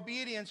passion for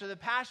obedience or the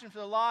passion for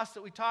the lost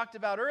that we talked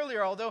about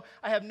earlier, although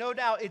I have no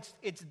doubt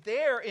it's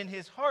there in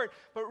his heart.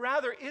 But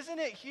rather, isn't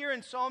it here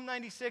in Psalm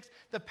 96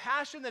 the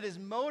passion that is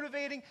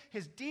motivating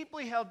his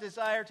deeply held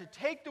desire to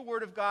take the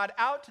word of God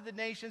out to the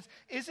nations?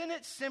 Isn't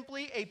it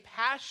simply a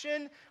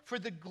passion for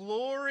the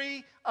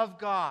glory of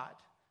God,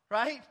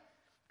 right?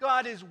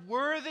 God is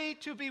worthy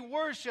to be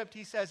worshiped,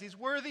 he says. He's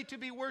worthy to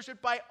be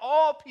worshiped by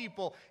all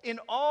people in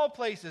all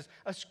places.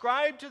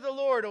 Ascribe to the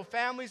Lord, O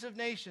families of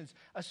nations.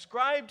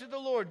 Ascribe to the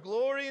Lord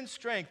glory and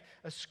strength.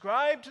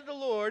 Ascribe to the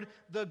Lord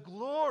the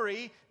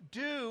glory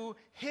due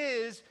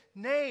his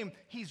name.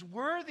 He's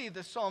worthy,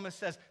 the psalmist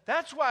says.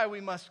 That's why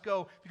we must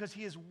go, because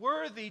he is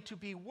worthy to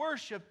be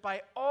worshiped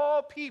by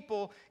all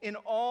people in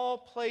all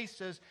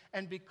places.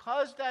 And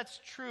because that's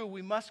true,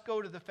 we must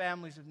go to the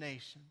families of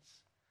nations.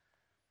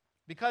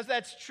 Because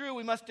that's true,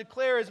 we must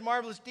declare his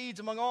marvelous deeds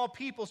among all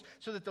peoples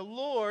so that the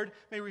Lord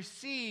may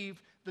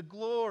receive the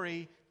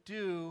glory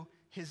due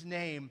his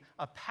name.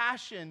 A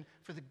passion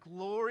for the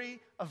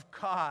glory of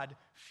God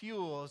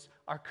fuels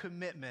our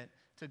commitment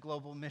to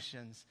global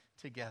missions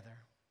together.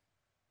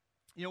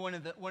 You know,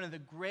 one of the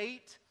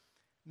great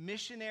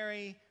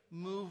missionary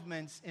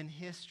movements in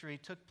history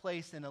took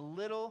place in a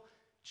little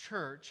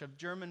church of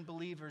German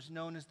believers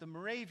known as the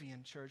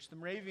Moravian Church. The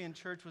Moravian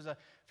Church was a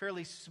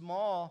fairly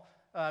small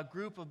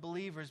group of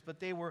believers, but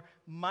they were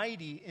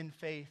mighty in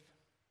faith.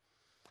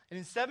 And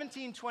in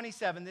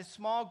 1727, this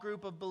small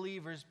group of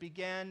believers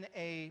began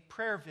a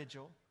prayer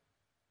vigil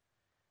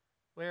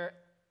where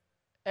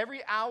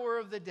every hour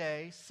of the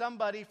day,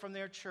 somebody from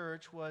their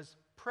church was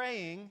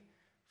praying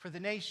for the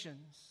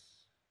nations.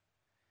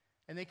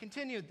 And they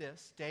continued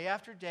this day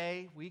after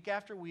day, week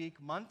after week,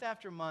 month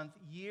after month,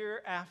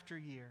 year after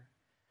year.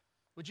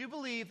 Would you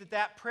believe that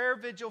that prayer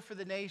vigil for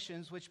the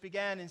nations, which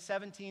began in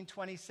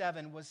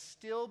 1727, was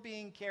still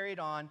being carried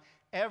on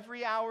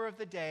every hour of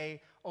the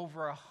day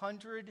over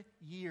 100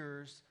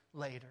 years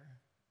later?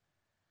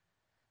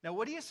 Now,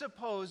 what do you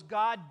suppose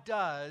God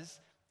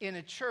does in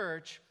a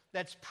church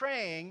that's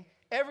praying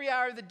every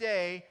hour of the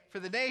day for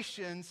the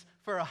nations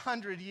for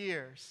 100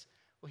 years?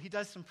 Well, he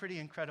does some pretty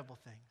incredible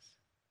things.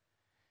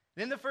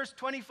 In the first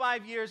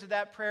 25 years of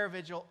that prayer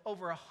vigil,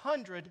 over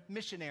 100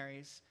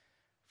 missionaries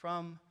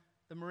from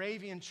the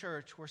Moravian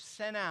Church were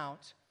sent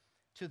out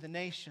to the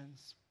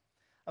nations.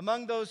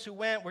 Among those who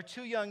went were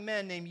two young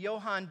men named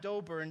Johann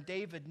Dober and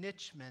David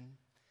Nitschmann.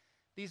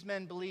 These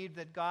men believed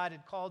that God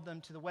had called them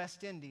to the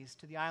West Indies,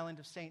 to the island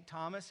of St.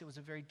 Thomas. It was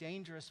a very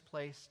dangerous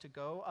place to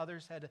go.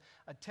 Others had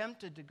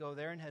attempted to go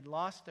there and had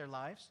lost their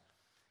lives.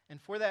 And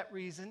for that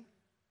reason,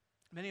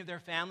 many of their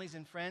families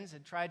and friends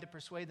had tried to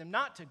persuade them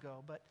not to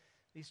go, but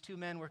these two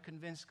men were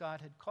convinced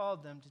God had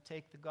called them to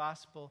take the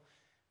gospel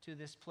to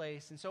this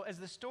place. And so as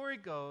the story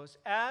goes,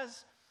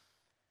 as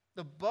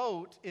the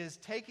boat is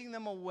taking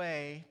them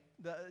away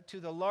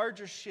to the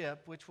larger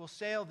ship, which will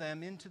sail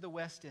them into the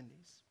West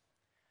Indies,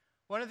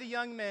 one of the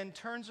young men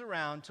turns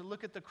around to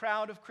look at the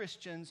crowd of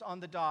Christians on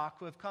the dock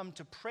who have come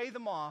to pray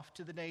them off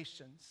to the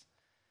nations.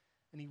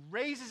 And he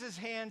raises his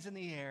hands in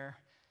the air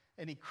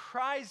and he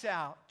cries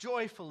out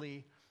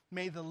joyfully,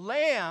 "May the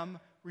Lamb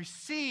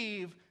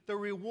receive the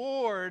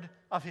reward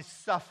of his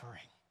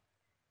suffering."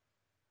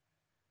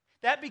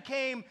 That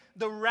became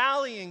the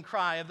rallying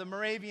cry of the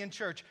Moravian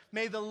Church.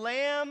 May the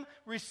Lamb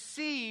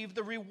receive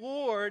the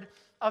reward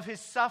of his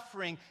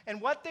suffering.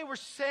 And what they were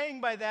saying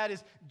by that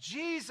is,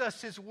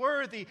 Jesus is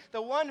worthy.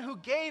 The one who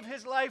gave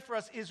his life for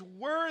us is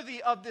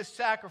worthy of this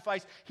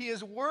sacrifice. He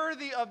is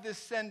worthy of this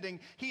sending.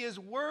 He is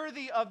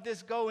worthy of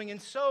this going.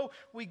 And so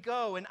we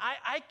go. And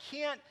I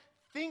can't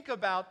think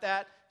about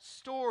that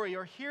story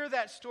or hear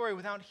that story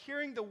without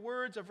hearing the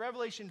words of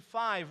Revelation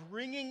 5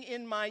 ringing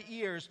in my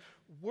ears.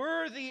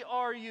 Worthy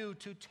are you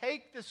to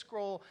take the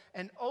scroll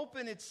and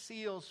open its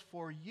seals,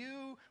 for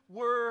you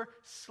were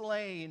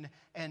slain,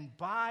 and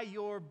by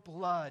your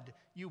blood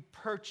you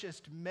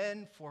purchased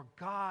men for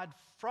God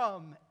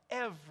from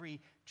every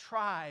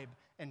tribe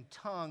and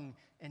tongue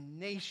and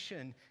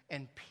nation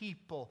and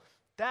people.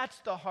 That's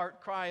the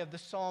heart cry of the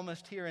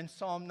psalmist here in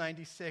Psalm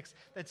 96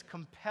 that's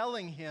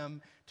compelling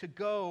him to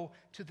go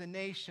to the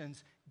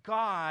nations.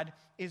 God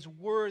is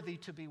worthy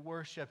to be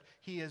worshiped.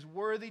 He is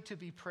worthy to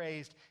be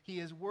praised. He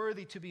is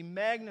worthy to be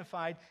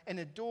magnified and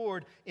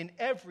adored in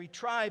every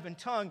tribe and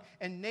tongue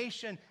and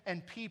nation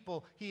and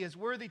people. He is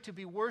worthy to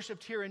be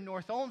worshiped here in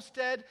North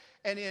Olmsted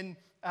and in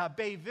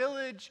Bay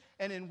Village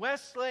and in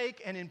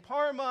Westlake and in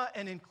Parma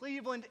and in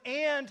Cleveland.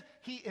 And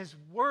he is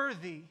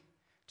worthy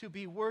to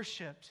be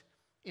worshiped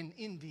in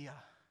India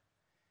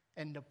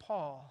and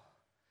Nepal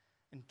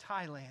and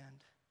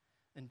Thailand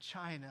and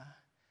China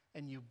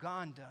and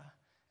Uganda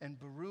and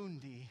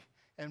Burundi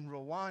and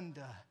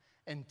Rwanda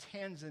and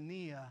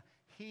Tanzania.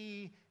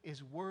 He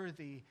is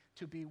worthy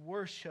to be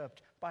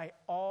worshiped by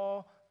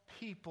all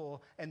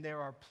people, and there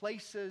are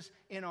places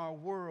in our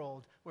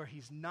world where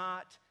he's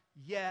not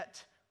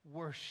yet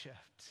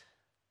worshiped.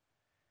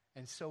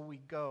 And so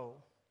we go,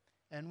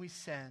 and we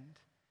send,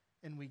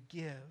 and we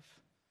give,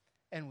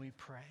 and we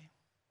pray.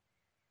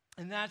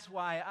 And that's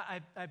why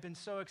I've been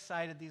so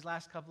excited these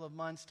last couple of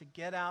months to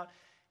get out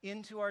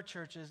into our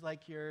churches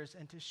like yours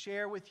and to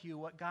share with you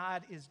what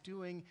God is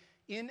doing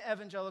in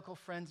Evangelical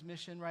Friends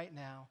Mission right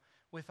now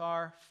with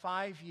our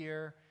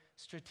 5-year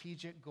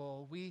strategic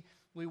goal. We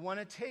want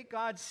to take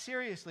God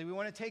seriously. We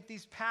want to take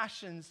these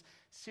passions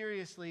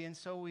seriously. And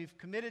so we've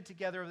committed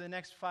together over the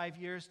next 5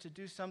 years to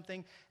do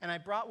something. And I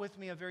brought with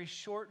me a very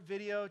short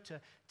video to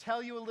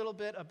tell you a little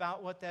bit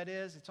about what that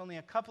is. It's only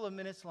a couple of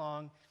minutes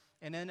long.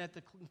 And then at the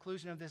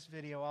conclusion of this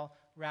video, I'll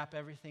wrap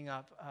everything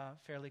up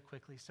fairly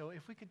quickly. So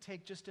if we could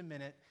take just a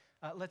minute,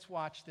 let's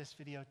watch this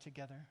video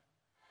together.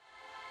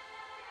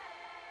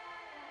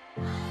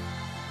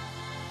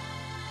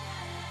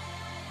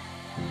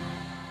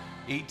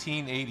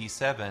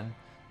 1887,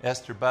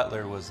 Esther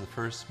Butler was the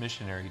first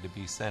missionary to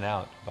be sent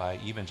out by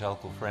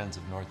Evangelical Friends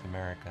of North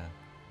America.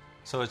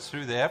 So it's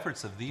through the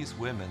efforts of these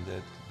women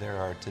that there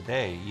are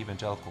today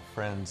Evangelical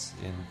Friends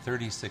in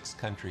 36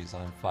 countries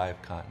on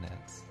 5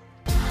 continents.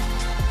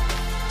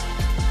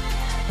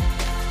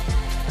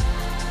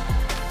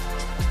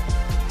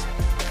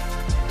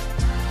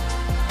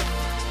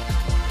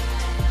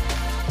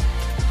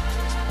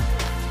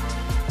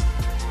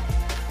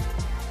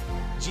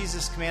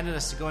 Jesus commanded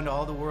us to go into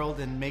all the world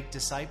and make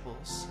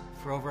disciples.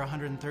 For over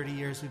 130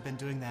 years, we've been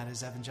doing that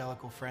as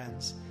Evangelical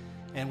Friends.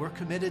 And we're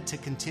committed to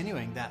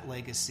continuing that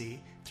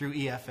legacy through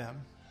EFM.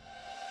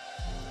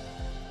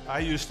 I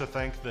used to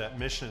think that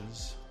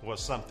missions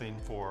was something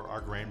for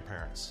our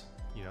grandparents,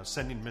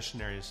 sending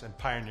missionaries and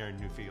pioneering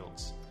new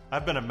fields.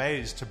 I've been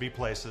amazed to be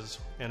places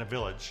in a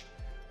village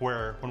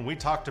where when we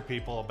talked to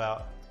people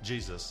about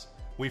Jesus,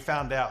 we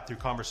found out through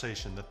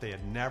conversation that they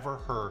had never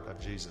heard of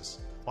Jesus.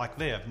 Like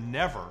they have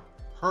never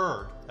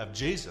heard of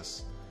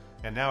Jesus.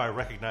 And now I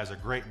recognize a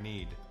great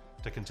need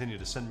to continue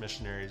to send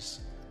missionaries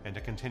and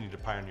to continue to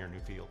pioneer new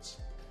fields.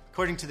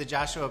 According to the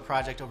Joshua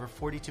Project, over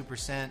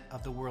 42%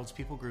 of the world's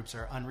people groups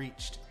are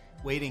unreached,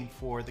 waiting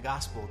for the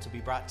gospel to be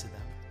brought to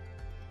them.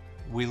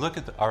 We look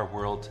at our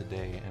world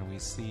today and we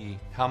see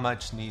how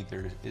much need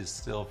there is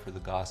still for the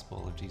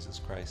gospel of Jesus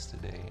Christ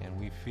today. And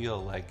we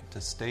feel like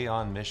to stay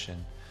on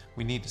mission,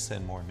 we need to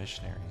send more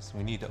missionaries.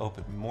 We need to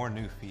open more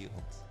new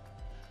fields.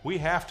 We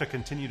have to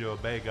continue to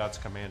obey God's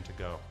command to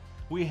go.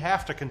 We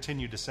have to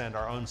continue to send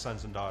our own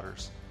sons and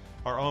daughters,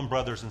 our own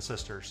brothers and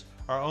sisters,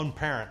 our own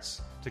parents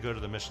to go to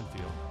the mission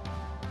field.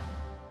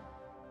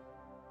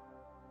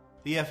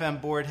 The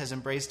EFM board has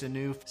embraced a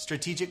new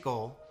strategic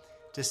goal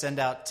to send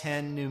out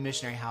 10 new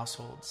missionary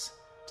households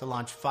to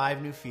launch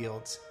 5 new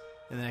fields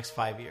in the next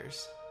 5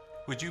 years.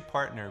 Would you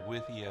partner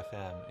with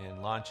EFM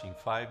in launching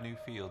 5 new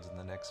fields in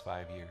the next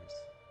 5 years?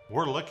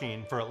 We're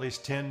looking for at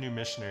least 10 new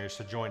missionaries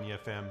to join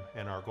EFM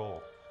in our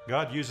goal.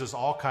 God uses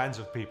all kinds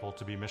of people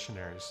to be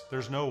missionaries.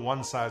 There's no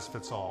one size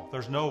fits all.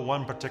 There's no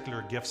one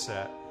particular gift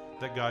set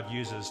that God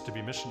uses to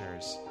be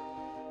missionaries.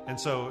 And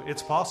so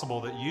it's possible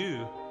that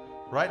you,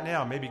 right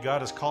now, maybe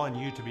God is calling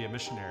you to be a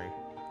missionary.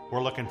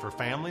 We're looking for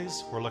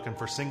families. We're looking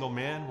for single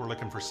men. We're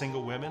looking for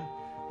single women.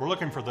 We're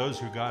looking for those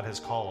who God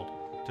has called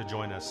to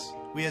join us.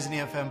 We as an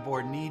EFM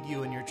board need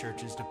you and your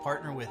churches to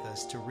partner with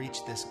us to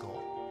reach this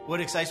goal. What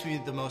excites me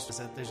the most is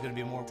that there's going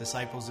to be more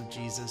disciples of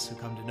Jesus who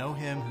come to know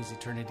him, whose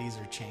eternities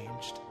are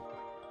changed.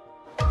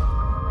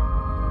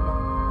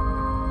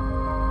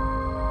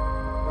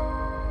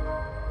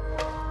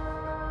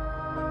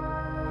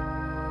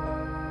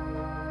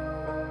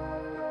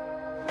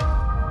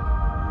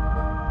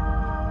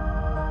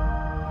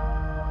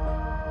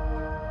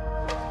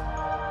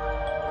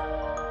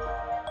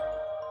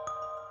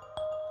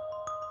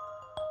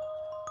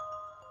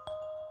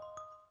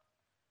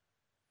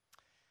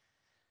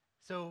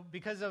 So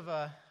because of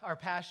our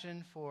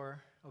passion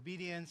for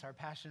obedience, our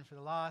passion for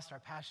the lost, our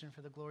passion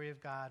for the glory of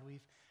God,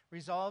 we've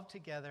resolved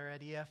together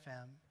at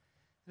EFM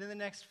that in the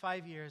next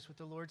 5 years, with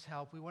the Lord's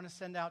help, we want to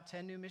send out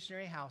 10 new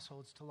missionary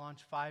households to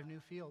launch 5 new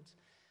fields.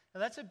 Now,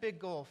 that's a big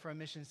goal for a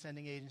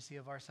mission-sending agency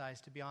of our size,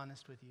 to be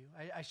honest with you.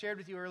 I shared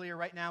with you earlier,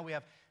 right now we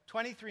have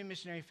 23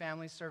 missionary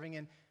families serving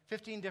in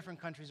 15 different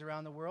countries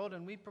around the world,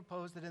 and we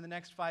propose that in the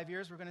next 5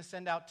 years, we're going to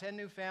send out 10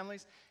 new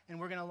families, and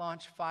we're going to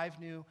launch 5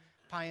 new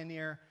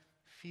Pioneer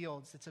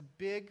Fields. It's a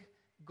big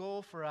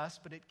goal for us,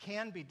 but it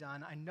can be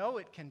done. I know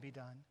it can be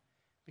done,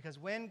 because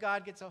when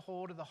God gets a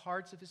hold of the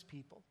hearts of his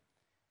people,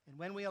 and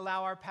when we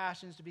allow our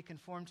passions to be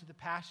conformed to the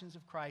passions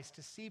of Christ,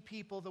 to see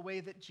people the way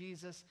that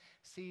Jesus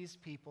sees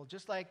people,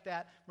 just like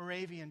that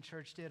Moravian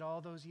church did all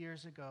those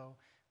years ago,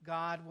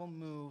 God will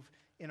move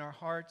in our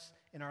hearts,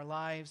 in our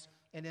lives,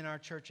 and in our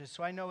churches.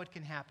 So I know it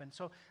can happen.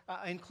 So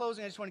in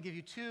closing, I just want to give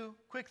you two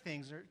quick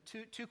things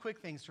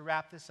to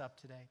wrap this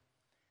up today.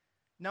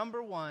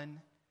 Number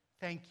one,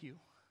 thank you.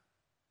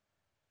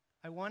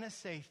 I want to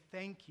say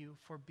thank you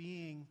for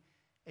being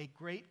a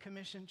Great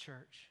Commission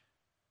church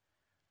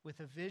with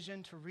a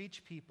vision to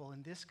reach people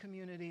in this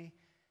community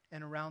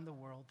and around the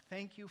world.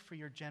 Thank you for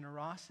your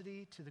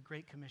generosity to the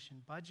Great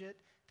Commission budget.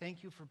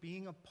 Thank you for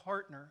being a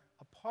part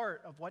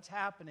of what's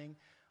happening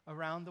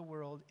around the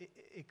world.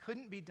 It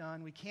couldn't be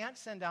done. We can't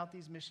send out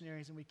these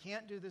missionaries, and we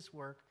can't do this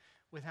work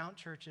without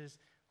churches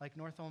like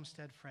North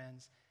Olmsted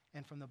Friends.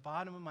 And from the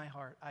bottom of my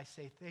heart, I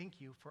say thank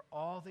you for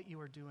all that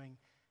you are doing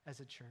as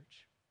a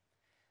church.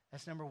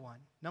 That's number one.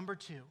 Number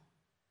two,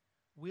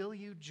 will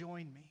you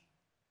join me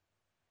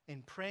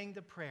in praying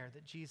the prayer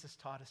that Jesus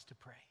taught us to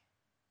pray?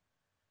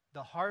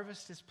 The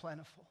harvest is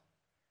plentiful,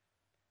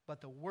 but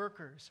the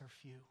workers are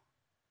few.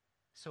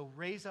 So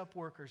raise up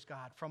workers,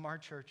 God, from our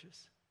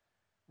churches.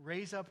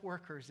 Raise up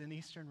workers in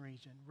Eastern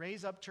region.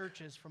 Raise up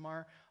churches from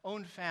our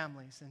own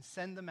families and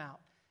send them out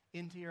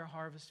into your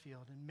harvest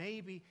field. And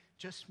maybe,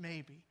 just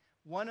maybe,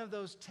 one of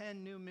those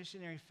 10 new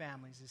missionary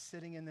families is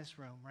sitting in this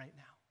room right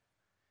now.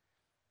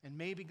 And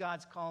maybe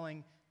God's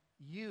calling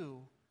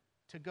you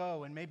to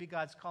go, and maybe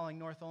God's calling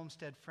North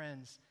Olmsted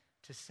Friends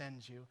to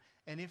send you.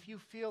 And if you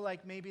feel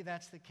like maybe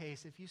that's the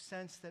case, if you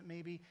sense that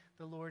maybe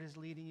the Lord is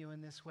leading you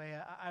in this way,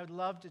 I would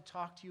love to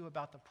talk to you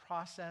about the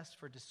process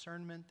for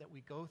discernment that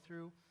we go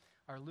through,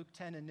 our Luke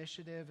 10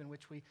 initiative in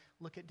which we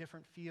look at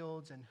different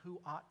fields and who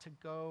ought to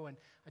go. And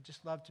I'd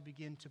just love to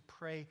begin to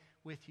pray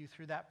with you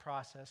through that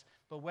process.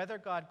 But whether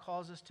God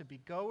calls us to be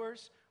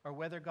goers or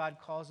whether God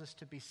calls us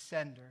to be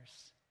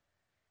senders,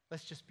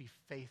 let's just be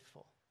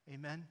faithful.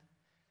 Amen?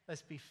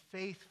 Let's be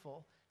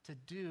faithful to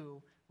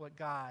do what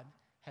God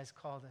has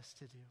called us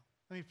to do.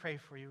 Let me pray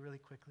for you really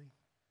quickly.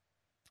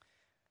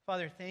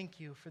 Father, thank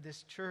you for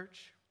this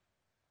church.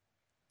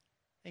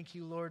 Thank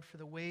you, Lord, for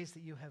the ways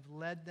that you have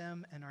led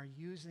them and are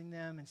using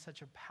them in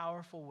such a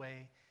powerful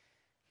way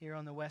here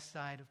on the west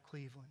side of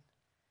Cleveland.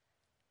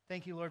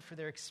 Thank you, Lord, for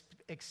their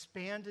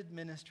expanded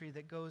ministry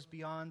that goes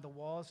beyond the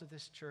walls of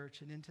this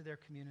church and into their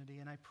community.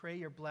 And I pray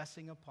your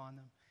blessing upon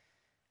them.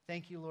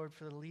 Thank you, Lord,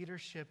 for the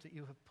leadership that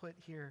you have put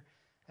here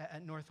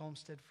at North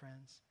Olmsted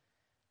Friends.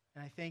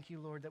 And I thank you,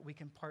 Lord, that we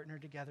can partner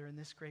together in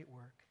this great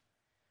work.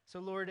 So,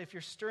 Lord, if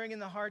you're stirring in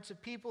the hearts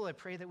of people, I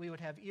pray that we would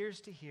have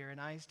ears to hear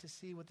and eyes to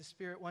see what the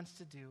Spirit wants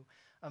to do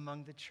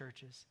among the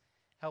churches.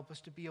 Help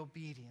us to be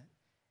obedient.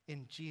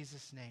 In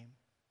Jesus' name,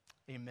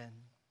 amen.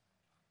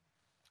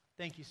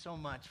 Thank you so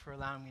much for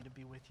allowing me to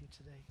be with you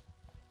today.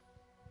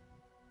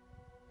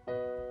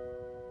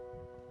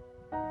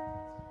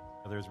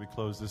 As we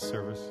close this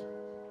service,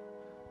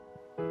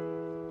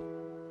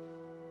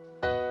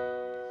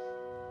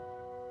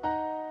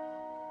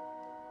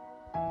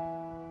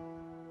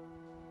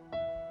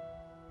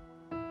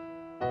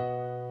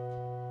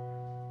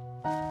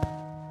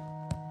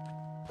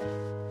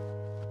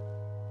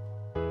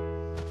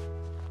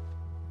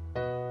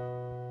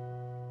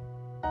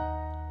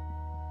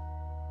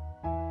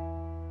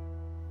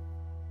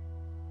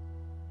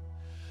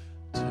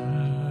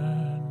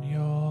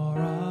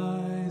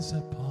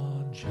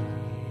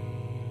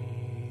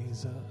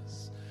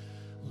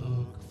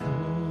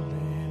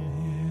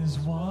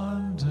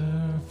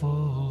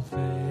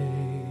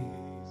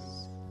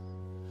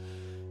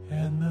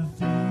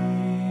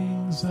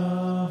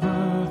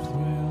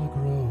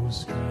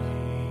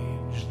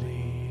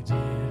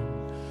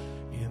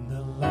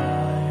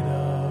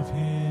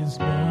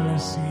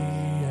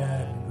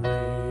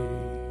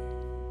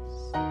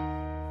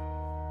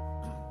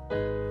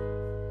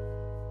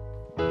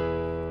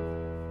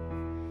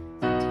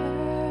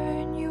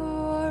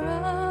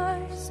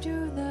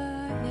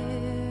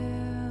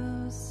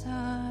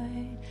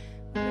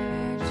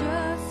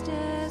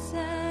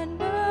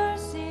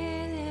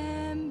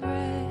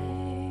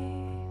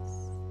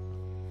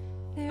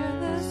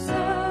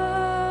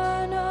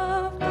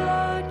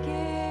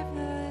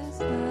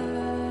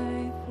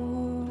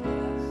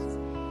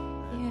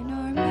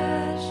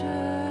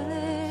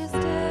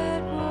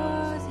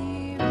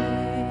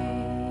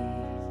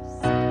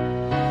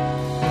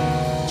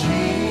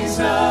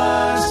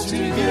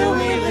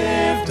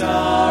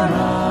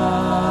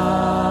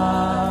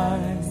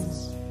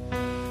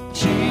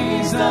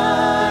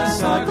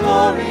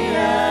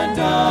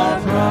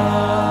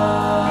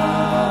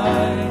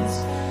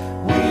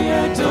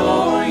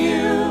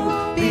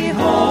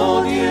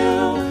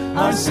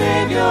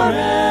 Savior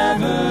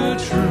ever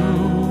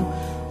true.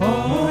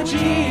 Oh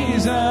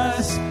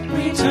Jesus,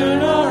 we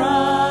turn our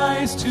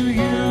eyes to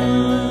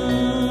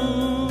you.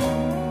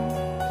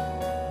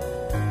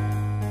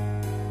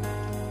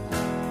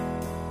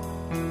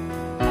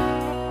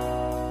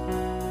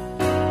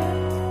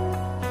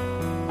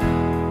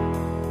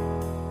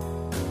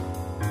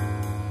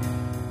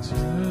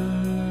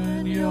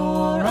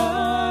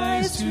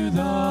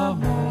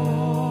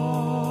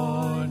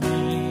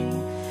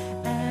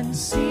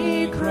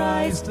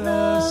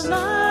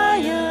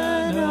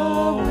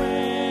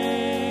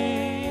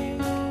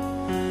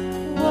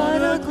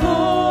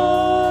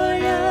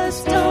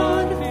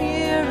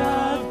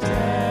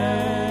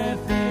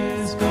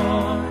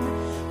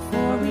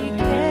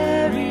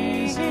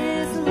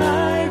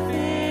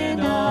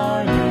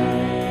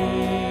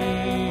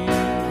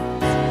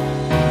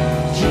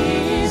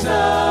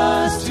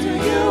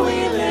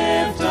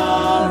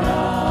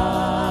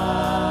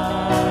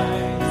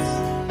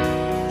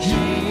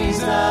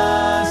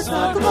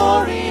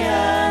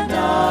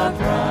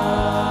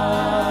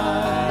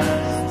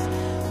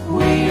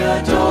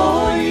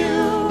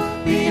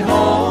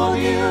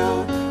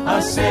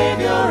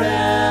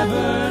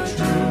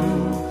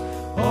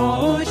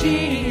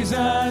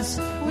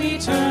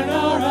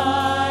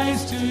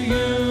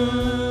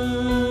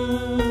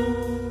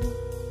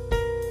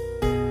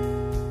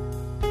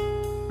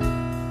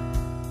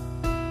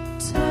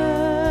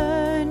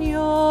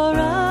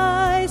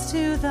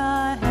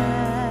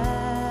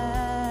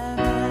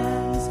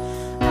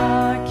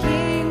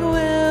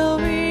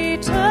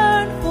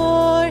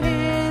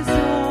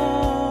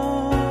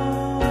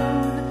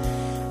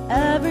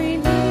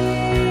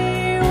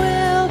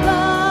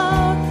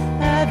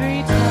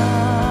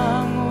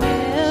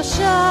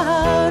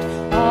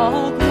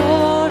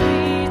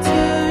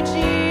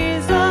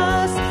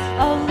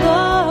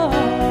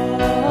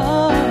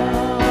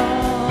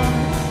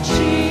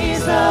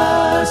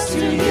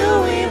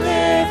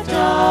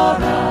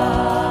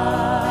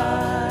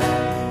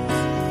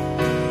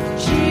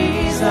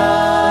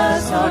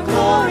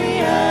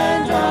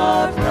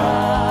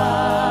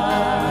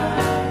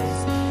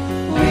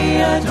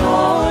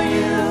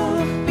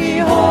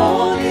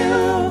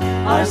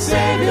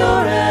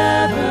 Savior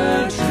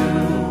ever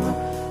true.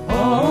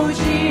 Oh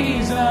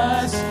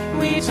Jesus,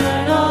 we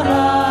turn our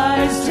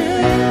eyes to you.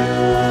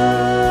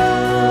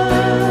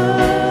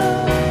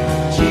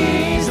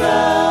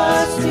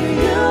 Jesus, to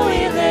you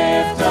we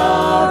lift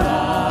our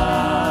eyes.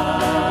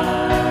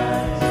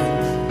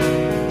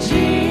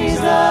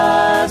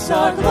 Jesus,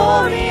 our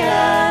glory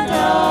and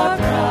our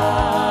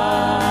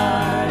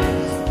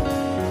prize.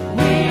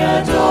 We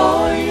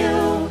adore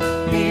you,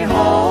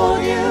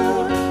 behold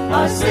you,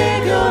 our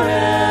Savior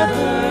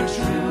ever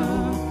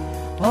true.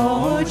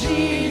 Oh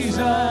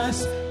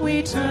Jesus,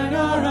 we turn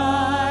our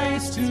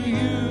eyes to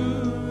you.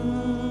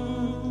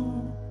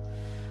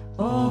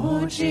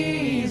 Oh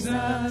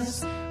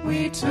Jesus,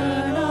 we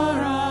turn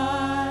our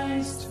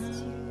eyes to you.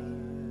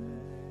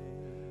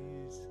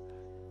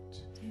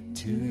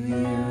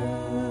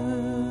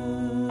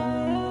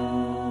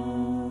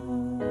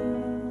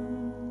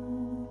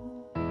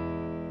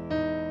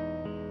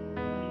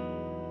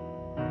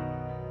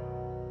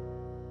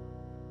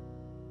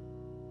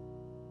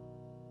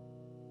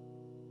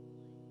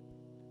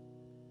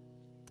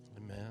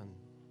 Amen.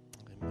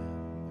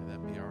 Amen. May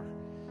that be our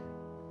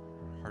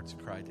heart's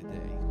cry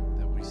today,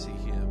 that we see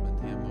him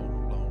and him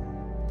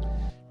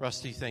alone.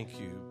 Rusty, thank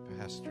you,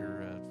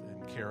 Pastor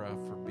and Kara,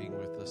 for being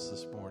with us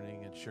this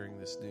morning and sharing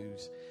this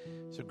news.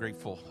 So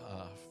grateful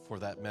for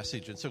that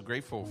message, and so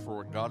grateful for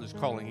what God is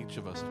calling each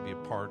of us to be a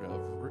part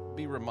of.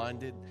 Be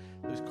reminded,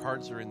 those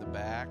cards are in the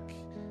back.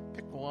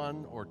 Pick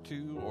one or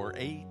two or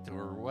 8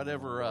 or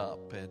whatever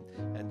up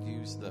and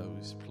use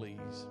those,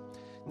 please.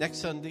 Next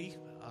Sunday,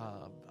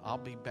 I'll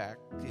be back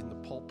in the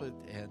pulpit,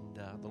 and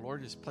the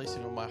Lord is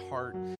placing on my heart